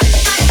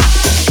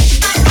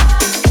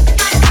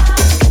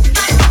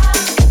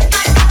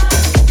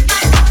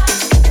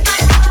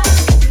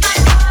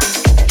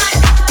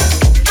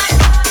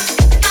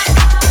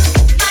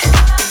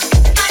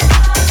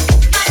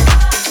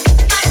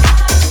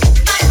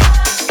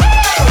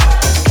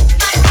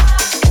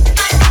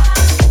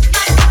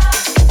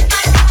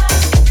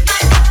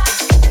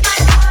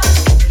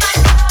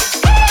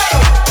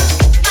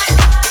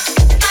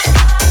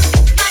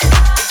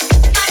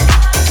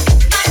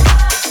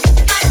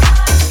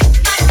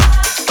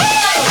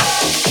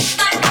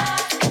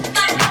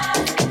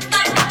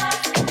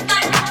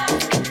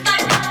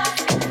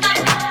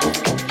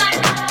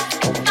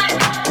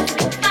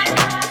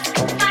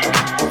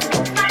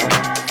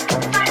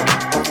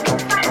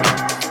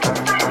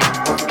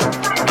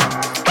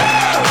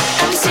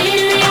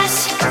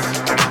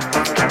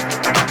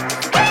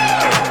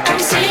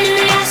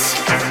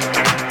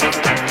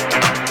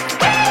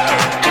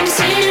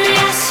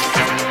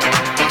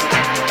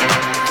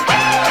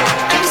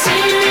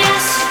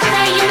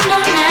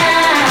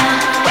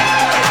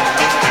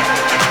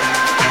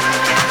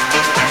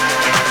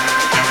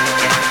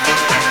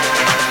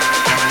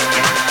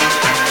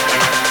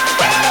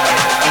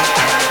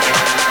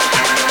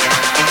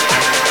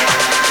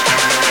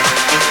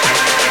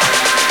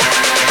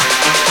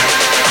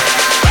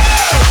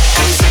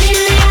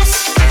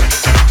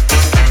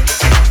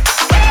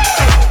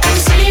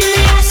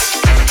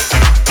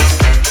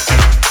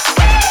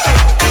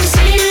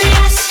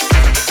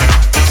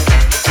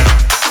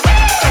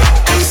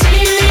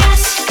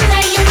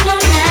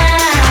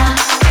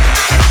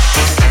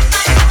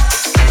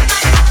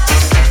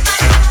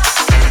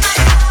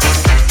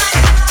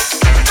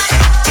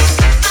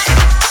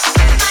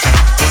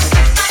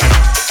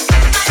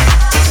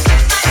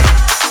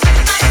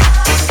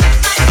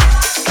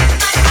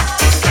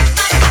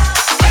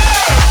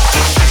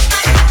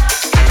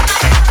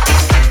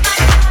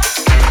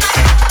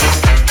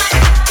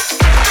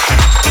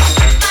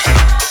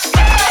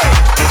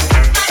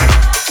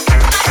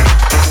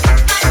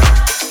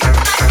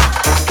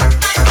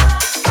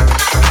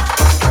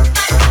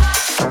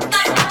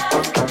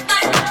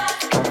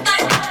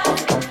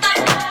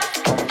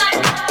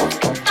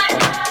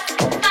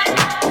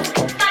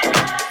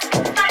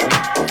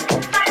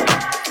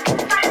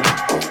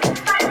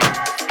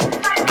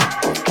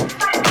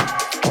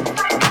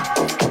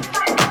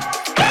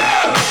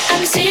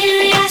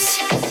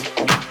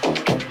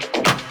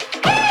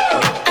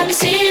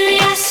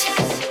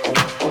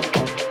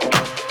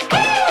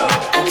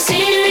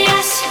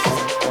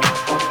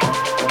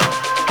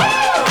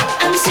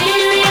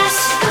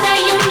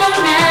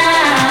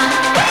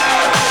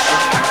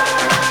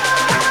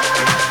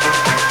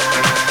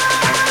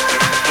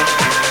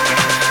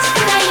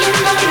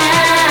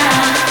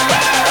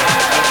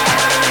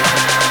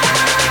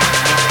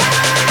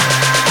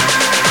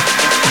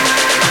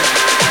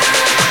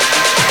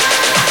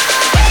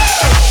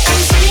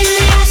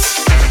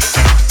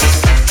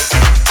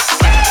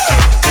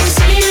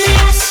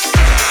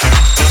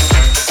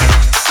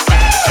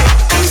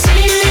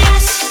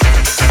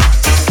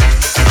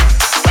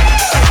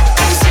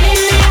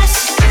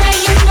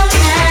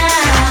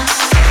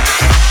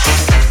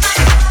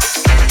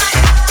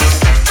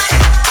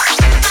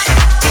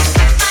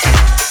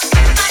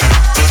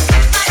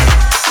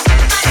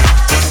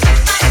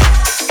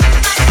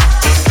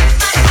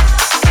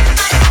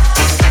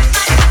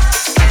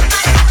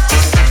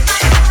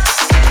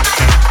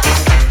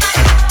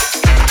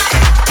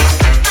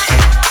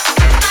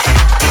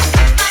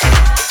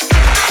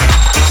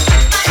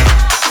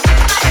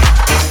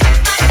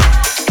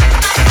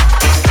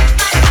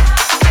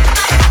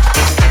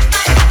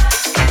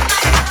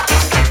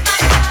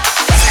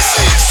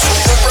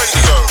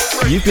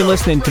 You've been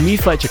listening to me,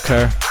 Fletcher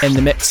Kerr, in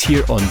the mix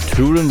here on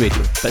Toolroom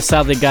Radio. But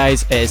sadly,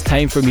 guys, it is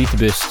time for me to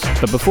boost.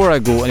 But before I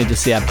go, I need to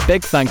say a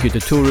big thank you to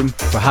Toolroom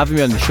for having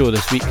me on the show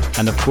this week.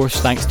 And of course,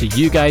 thanks to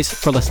you guys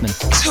for listening.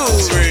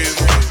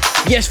 Toolroom.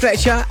 Yes,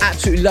 Fletcher,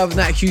 absolutely loving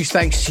that. Huge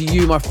thanks to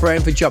you, my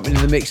friend, for jumping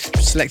in the mix,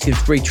 selecting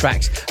 3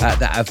 tracks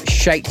that have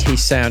shaped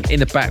his sound. In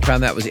the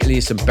background, that was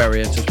Illyus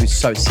Barrientos with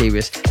So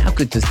Serious. How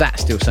good does that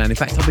still sound? In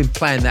fact, I've been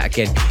playing that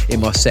again in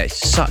my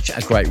sets. Such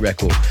a great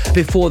record.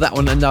 Before that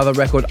one, another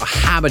record I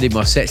hammered in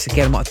my sets.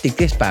 Again, I might dig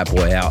this bad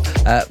boy out.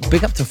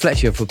 Big up to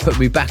Fletcher for putting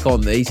me back on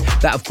these.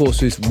 That, of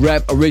course, was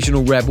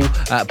Original Rebel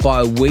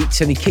by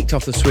Wheats, and he kicked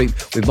off the sweep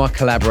with my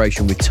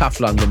collaboration with Tuff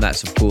London.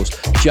 That's, of course,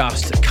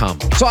 Just Come.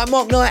 So I'm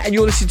Mark Knight, and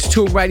you're listening to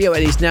Toolroom Radio.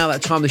 It is now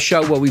that time of the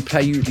show where we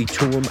play you the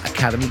Toolroom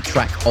Academy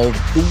Track of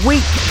the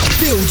Week.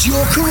 Build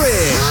your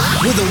career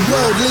with a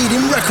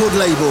world-leading record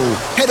label.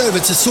 Head over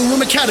to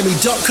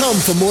toolroomacademy.com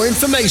for more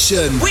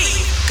information. We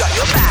got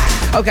your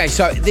back. Okay,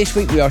 so this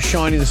week we are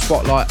shining the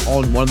spotlight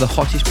on one of the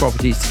hottest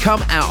properties to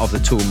come out of the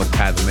Toolroom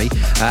Academy,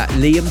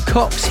 Liam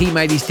Cox. He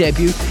made his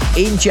debut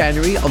in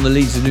January on the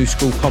Leaders of New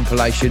School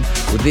compilation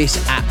with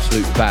this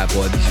absolute bad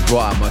boy. This is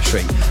right up my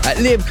street.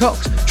 Liam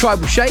Cox,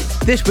 Tribal Shake,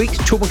 this week's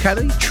Toolroom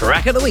Academy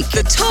Track of the Week.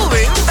 The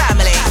Toolroom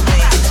family,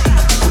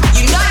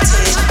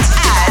 united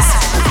as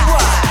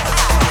one.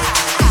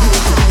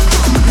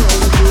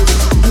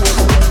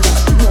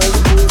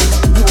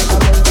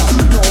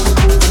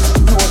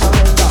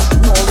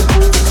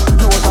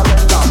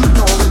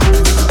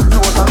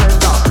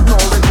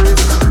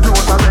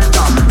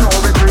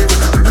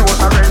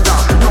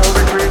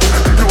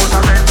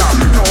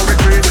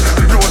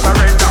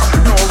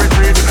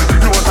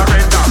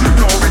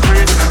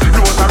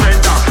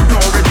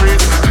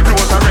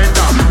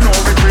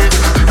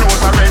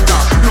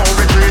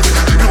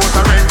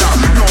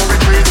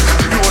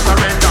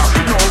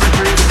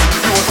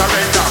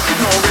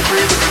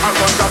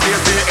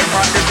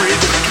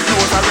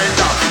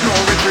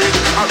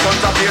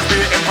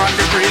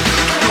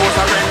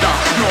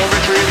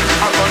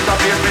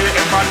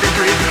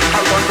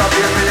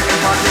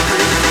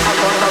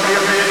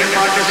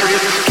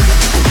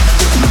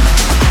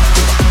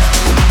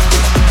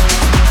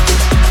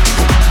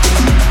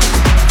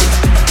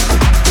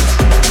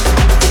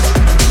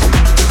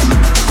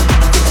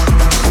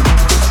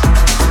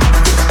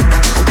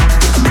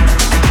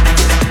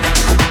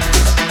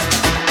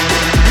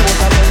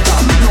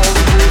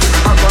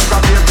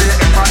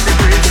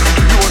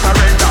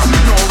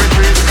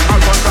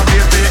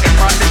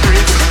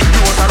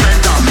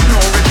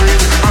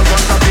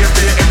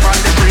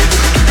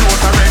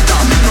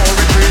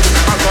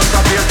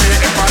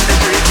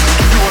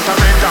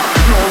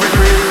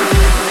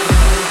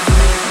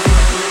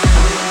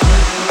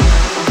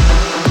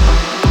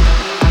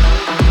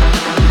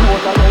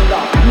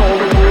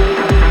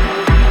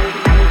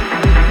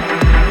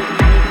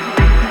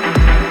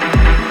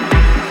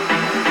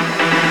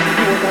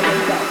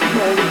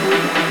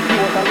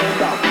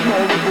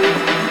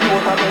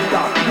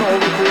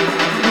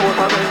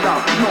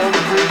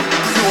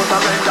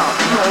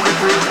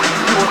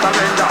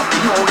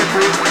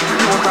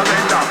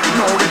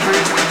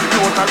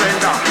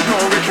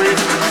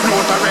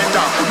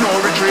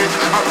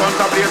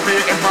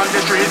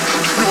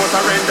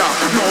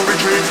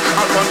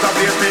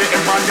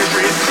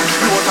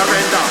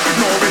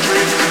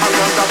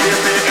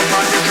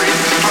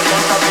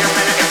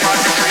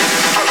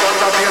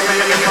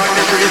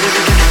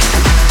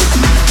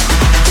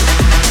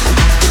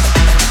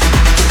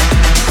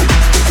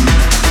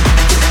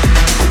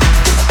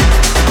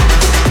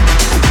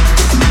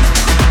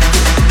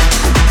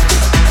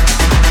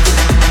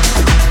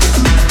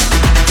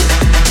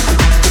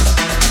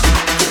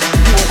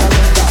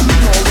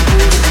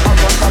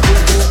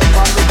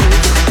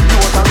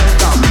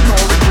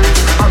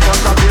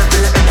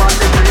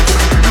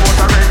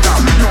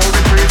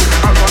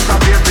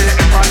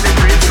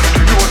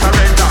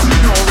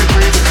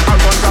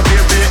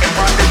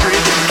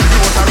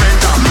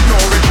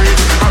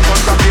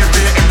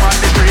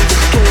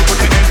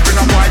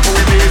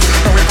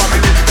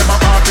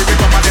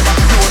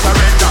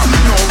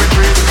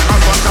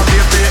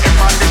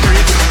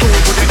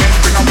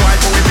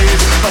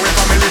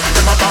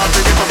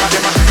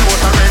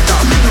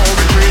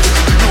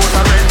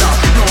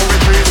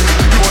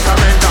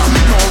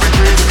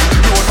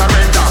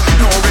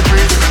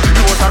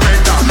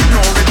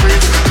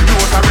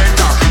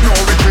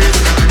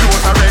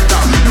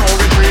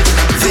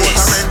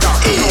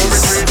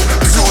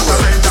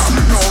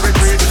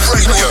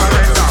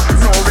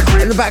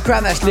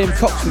 That's Liam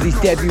Cox with his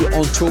debut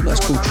on Toolroom.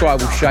 That's called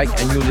Tribal Shake,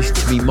 and you're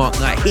listening to me, Mark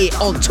Knight, here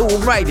on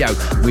Toolroom Radio.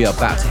 We are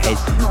about to head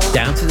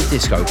down to the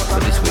disco for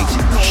this week's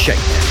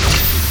Shakedown.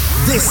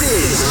 This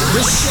is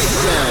the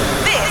Shakedown.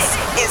 This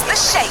is the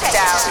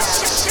Shakedown.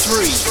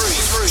 3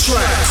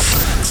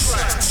 tracks.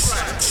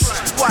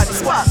 One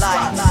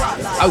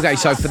spotlight. Okay,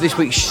 so for this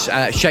week's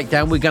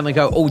Shakedown, we're going to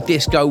go all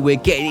disco. We're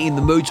getting in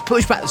the mood to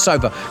push back the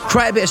sofa,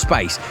 create a bit of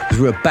space, because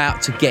we're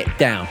about to get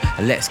down.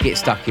 And let's get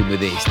stuck in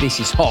with this. This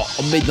is hot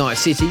on Midnight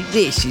City.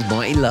 This is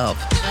Mighty Love.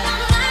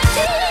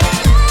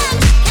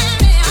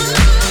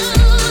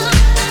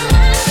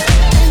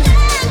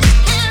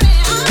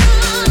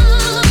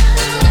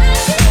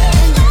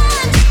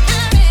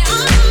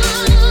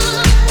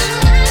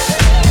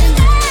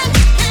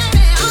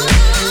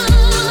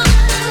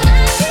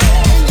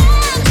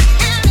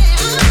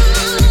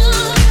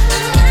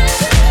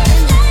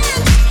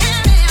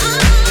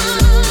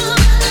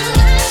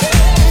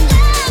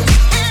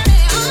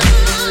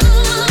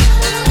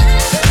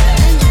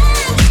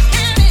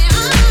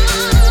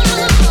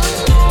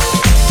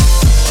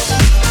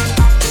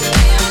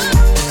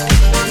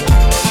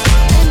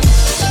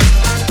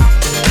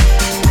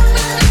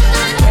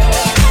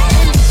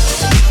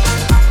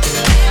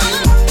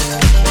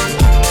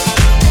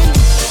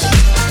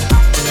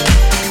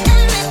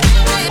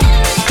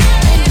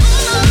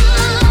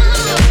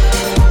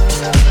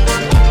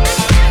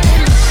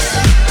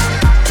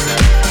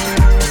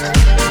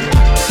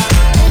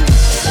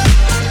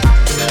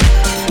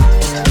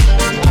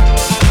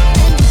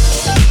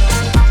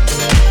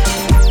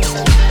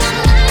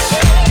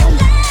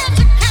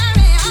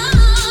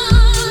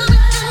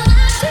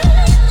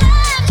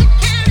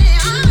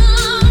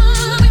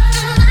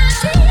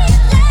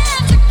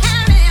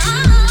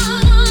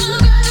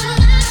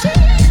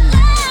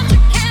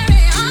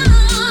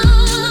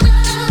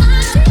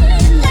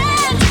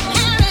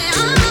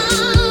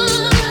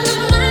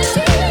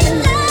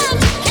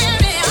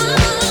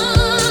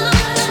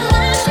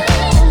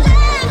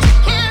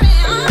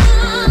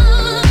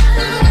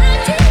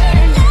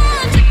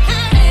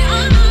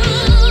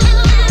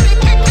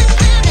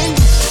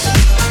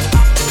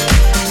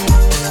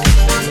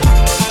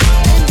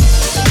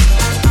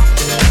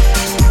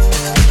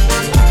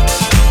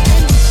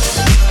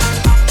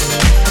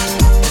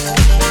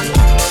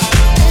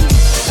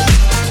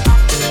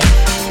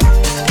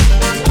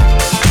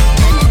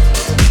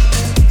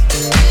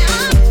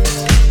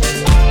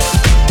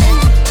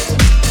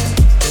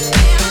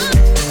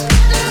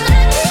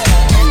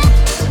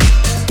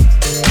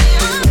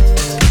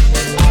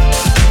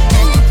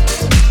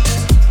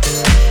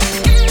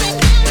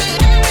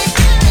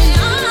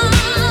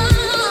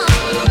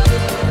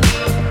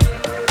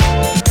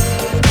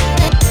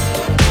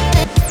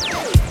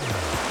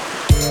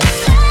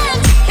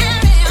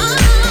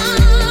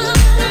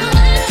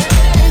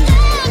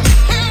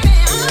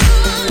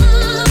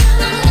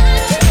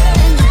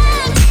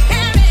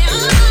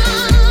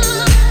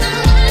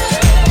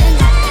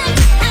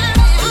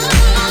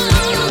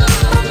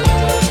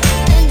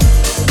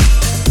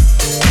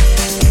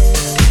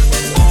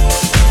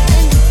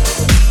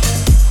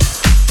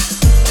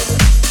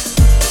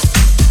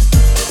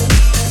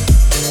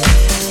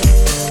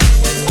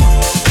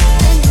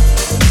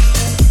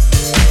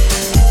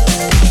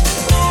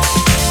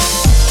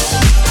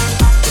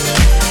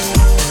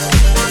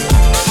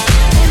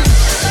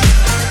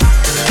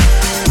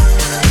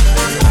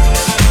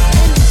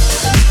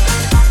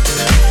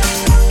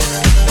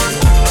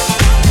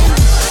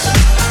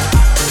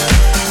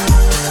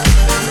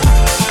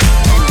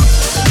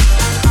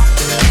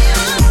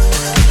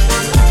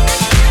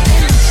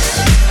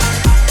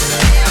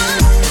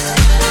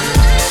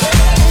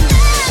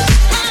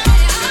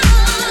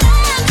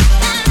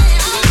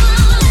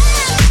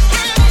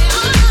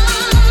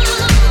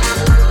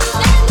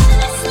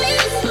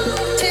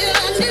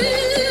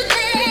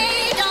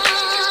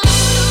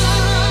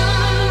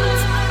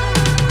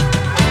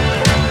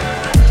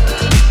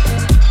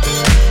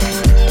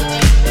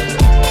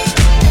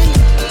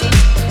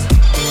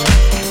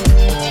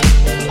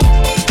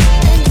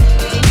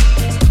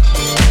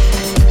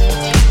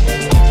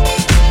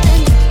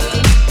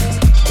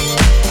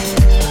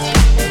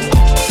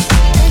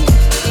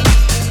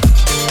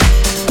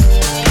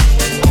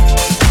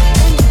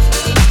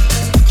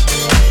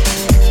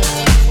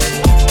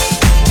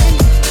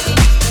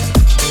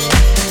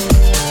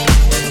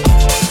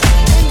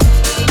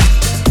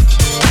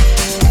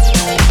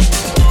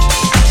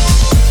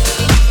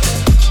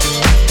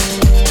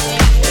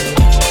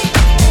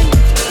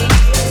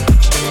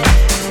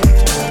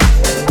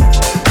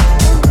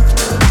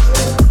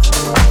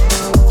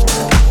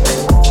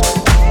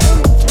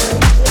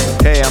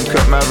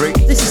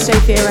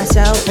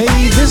 BRSL.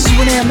 Hey, this is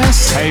Rene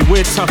Amesz. Hey,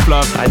 we're Tough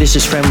Love. Hi, this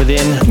is Friend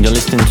Within, and you're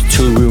listening to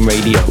Toolroom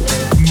Radio.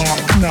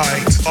 Mark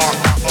Knight.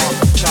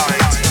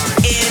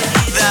 In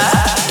the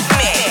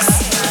mix.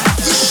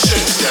 The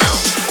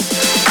Shakedown.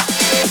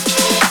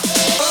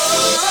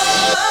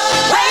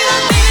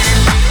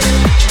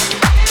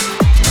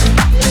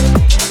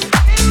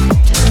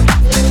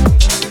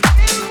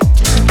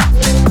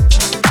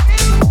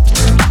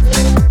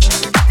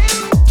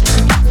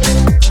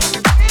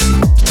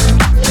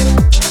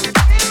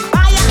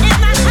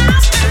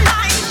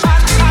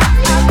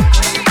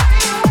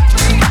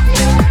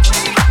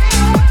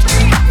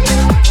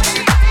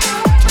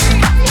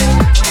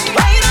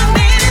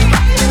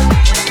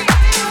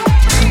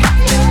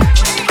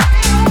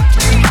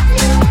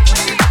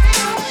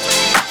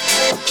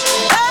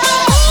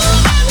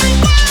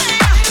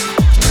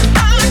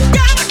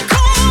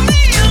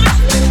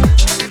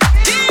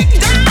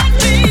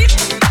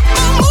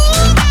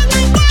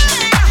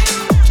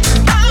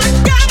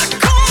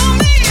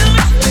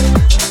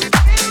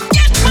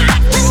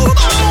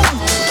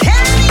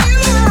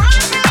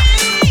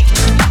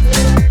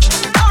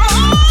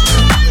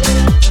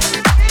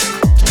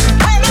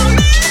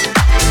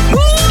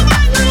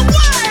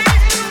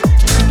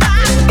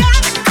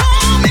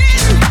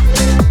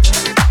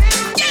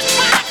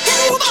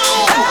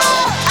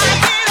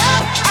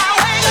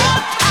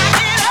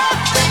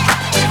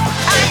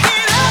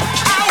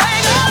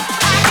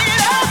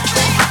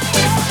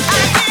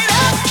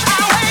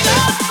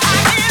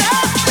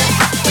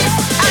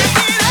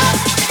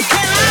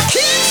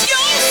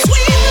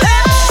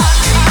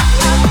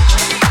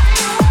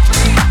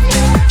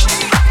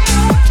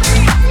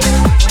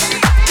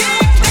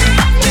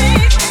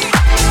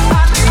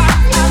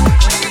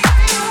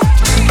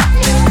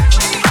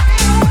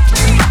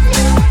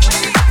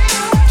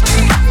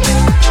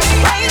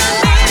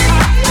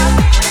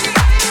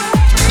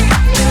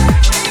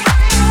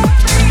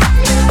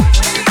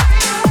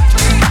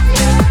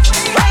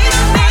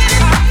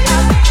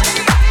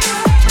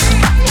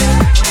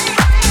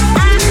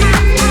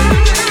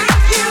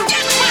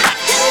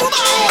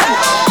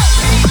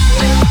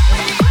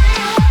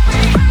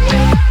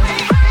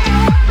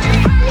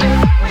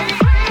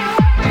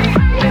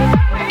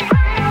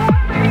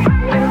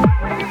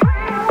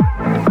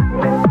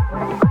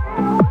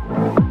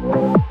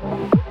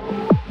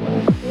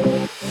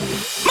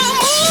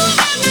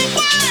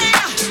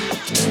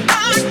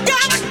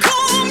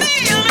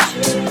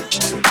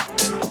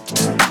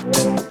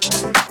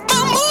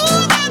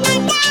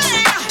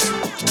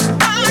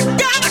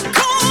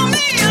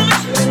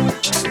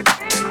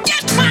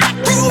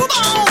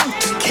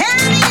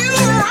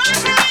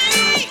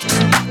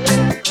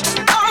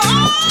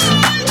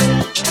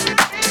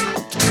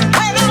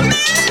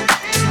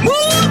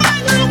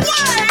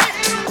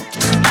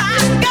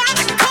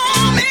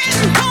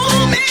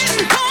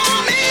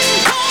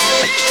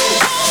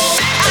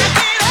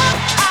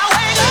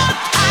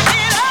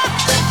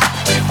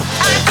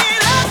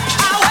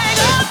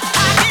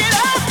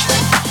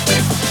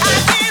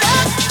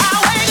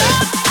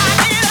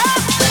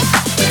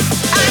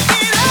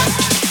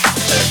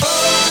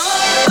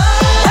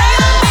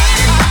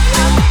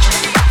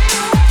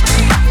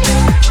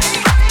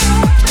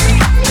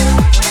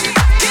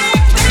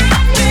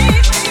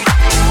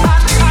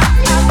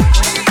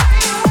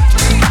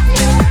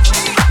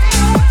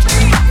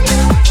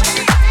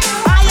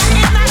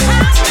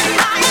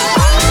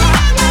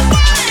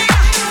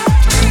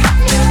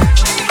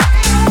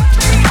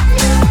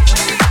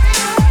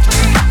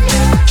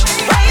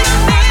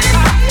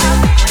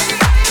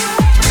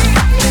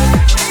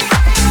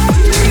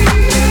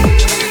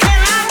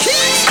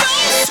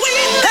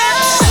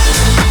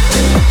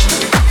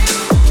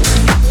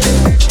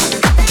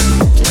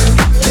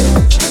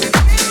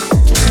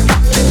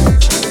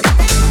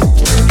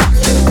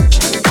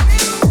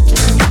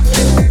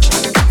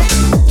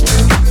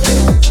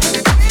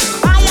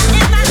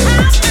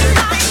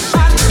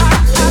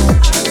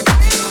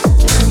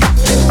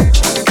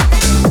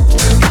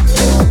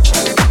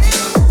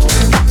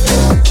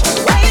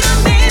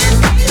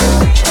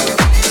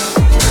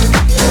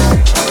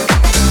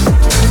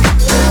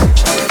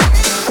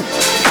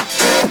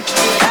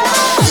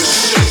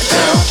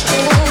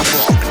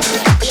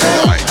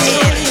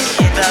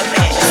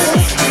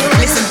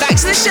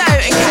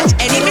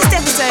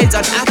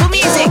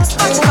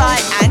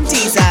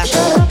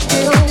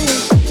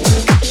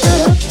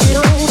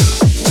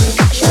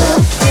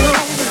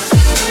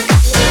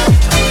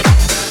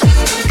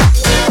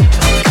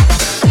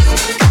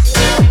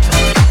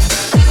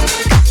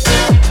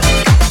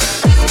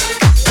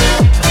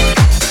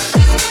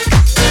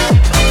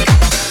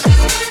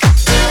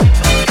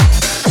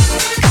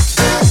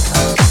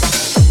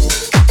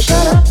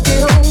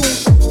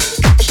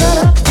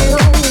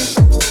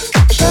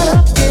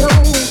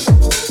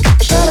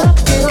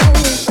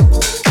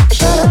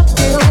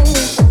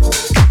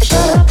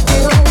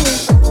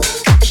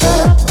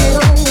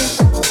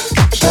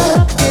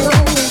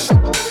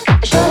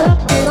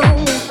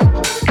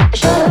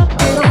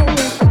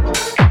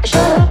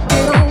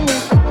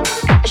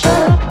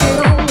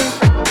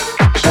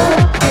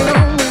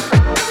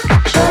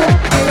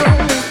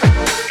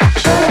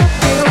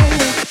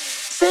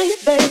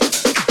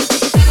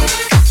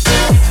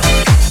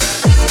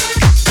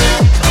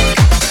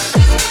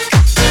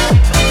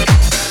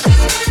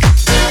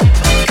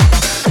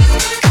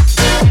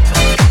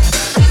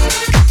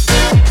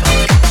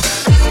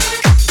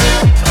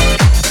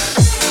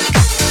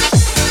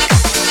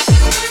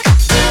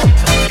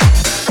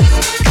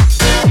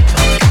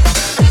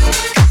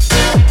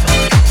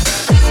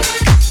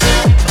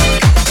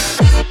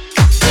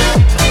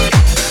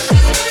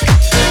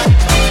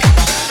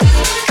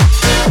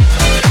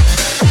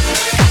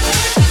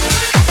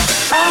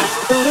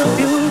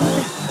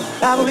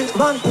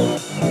 money.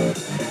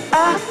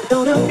 I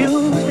don't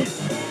abuse me.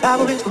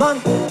 Power is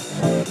money.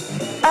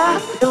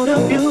 I don't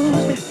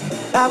abuse me.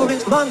 Power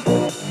is money.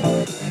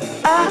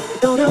 I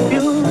don't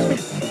abuse me.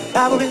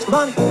 Power is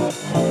money.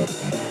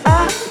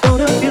 I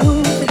don't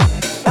abuse me.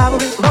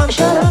 Power is money.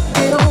 Shut up,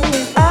 get on me.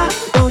 I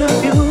don't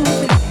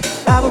abuse me.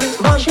 Power is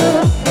money. Shut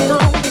up, get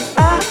on me.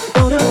 I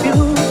don't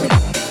abuse me.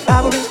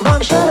 Power is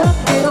money. Shut up,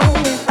 get on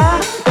me. I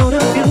don't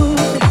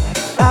abuse me.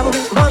 Power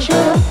is money.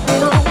 Shut up, get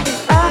on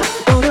me. I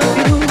don't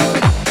abuse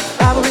me.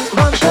 Power is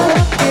money. Shut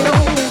up, get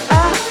on me.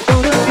 I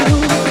don't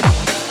abuse me.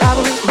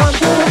 Power is money.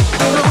 Shut up,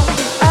 get on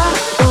me. I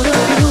don't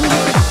abuse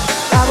me.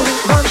 Power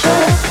is money. Shut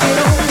up, get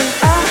on me.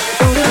 I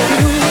don't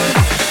abuse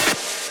me.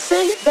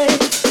 Sing it, baby.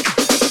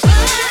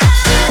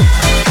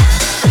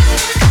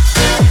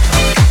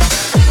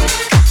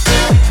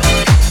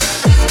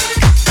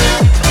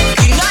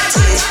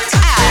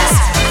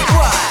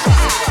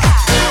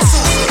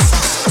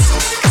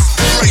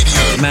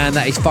 Man,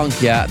 that is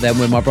funkier than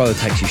when my brother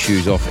takes his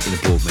shoes off in a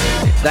board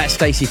meeting. That's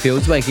Stacie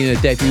Fields making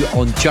her debut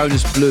on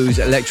Jonas Blues'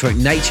 Electronic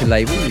Nature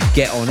label with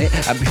Get On It.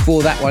 And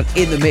before that one,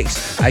 in the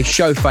mix, a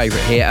show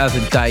favourite here, Earth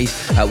and Days,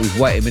 with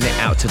Wait a Minute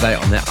out today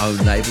on their own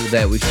label.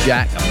 There was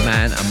Jack, and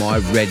man, am I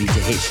ready to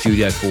hit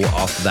Studio 4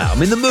 after that.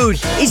 I'm in the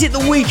mood. Is it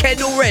the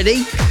weekend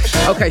already?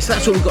 Okay, so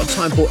that's all we've got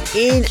time for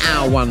in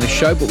hour one of the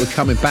show, but we're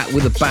coming back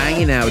with a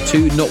bang in hour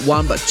two. Not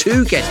one, but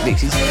two guest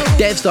mixes.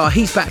 Devstar,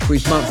 he's back for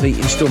his monthly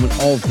instalment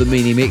of the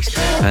Minimix.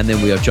 And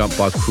then we are jumped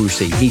by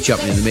Cruci. He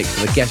jumping in the mix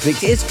for the guest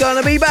mix. It's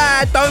gonna be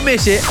bad. Don't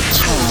miss it.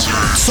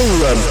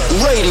 Toolroom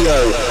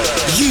Radio.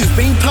 You've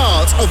been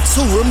part of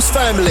Toolroom's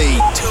family.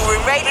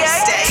 Toolroom Radio.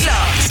 Stay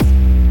locked.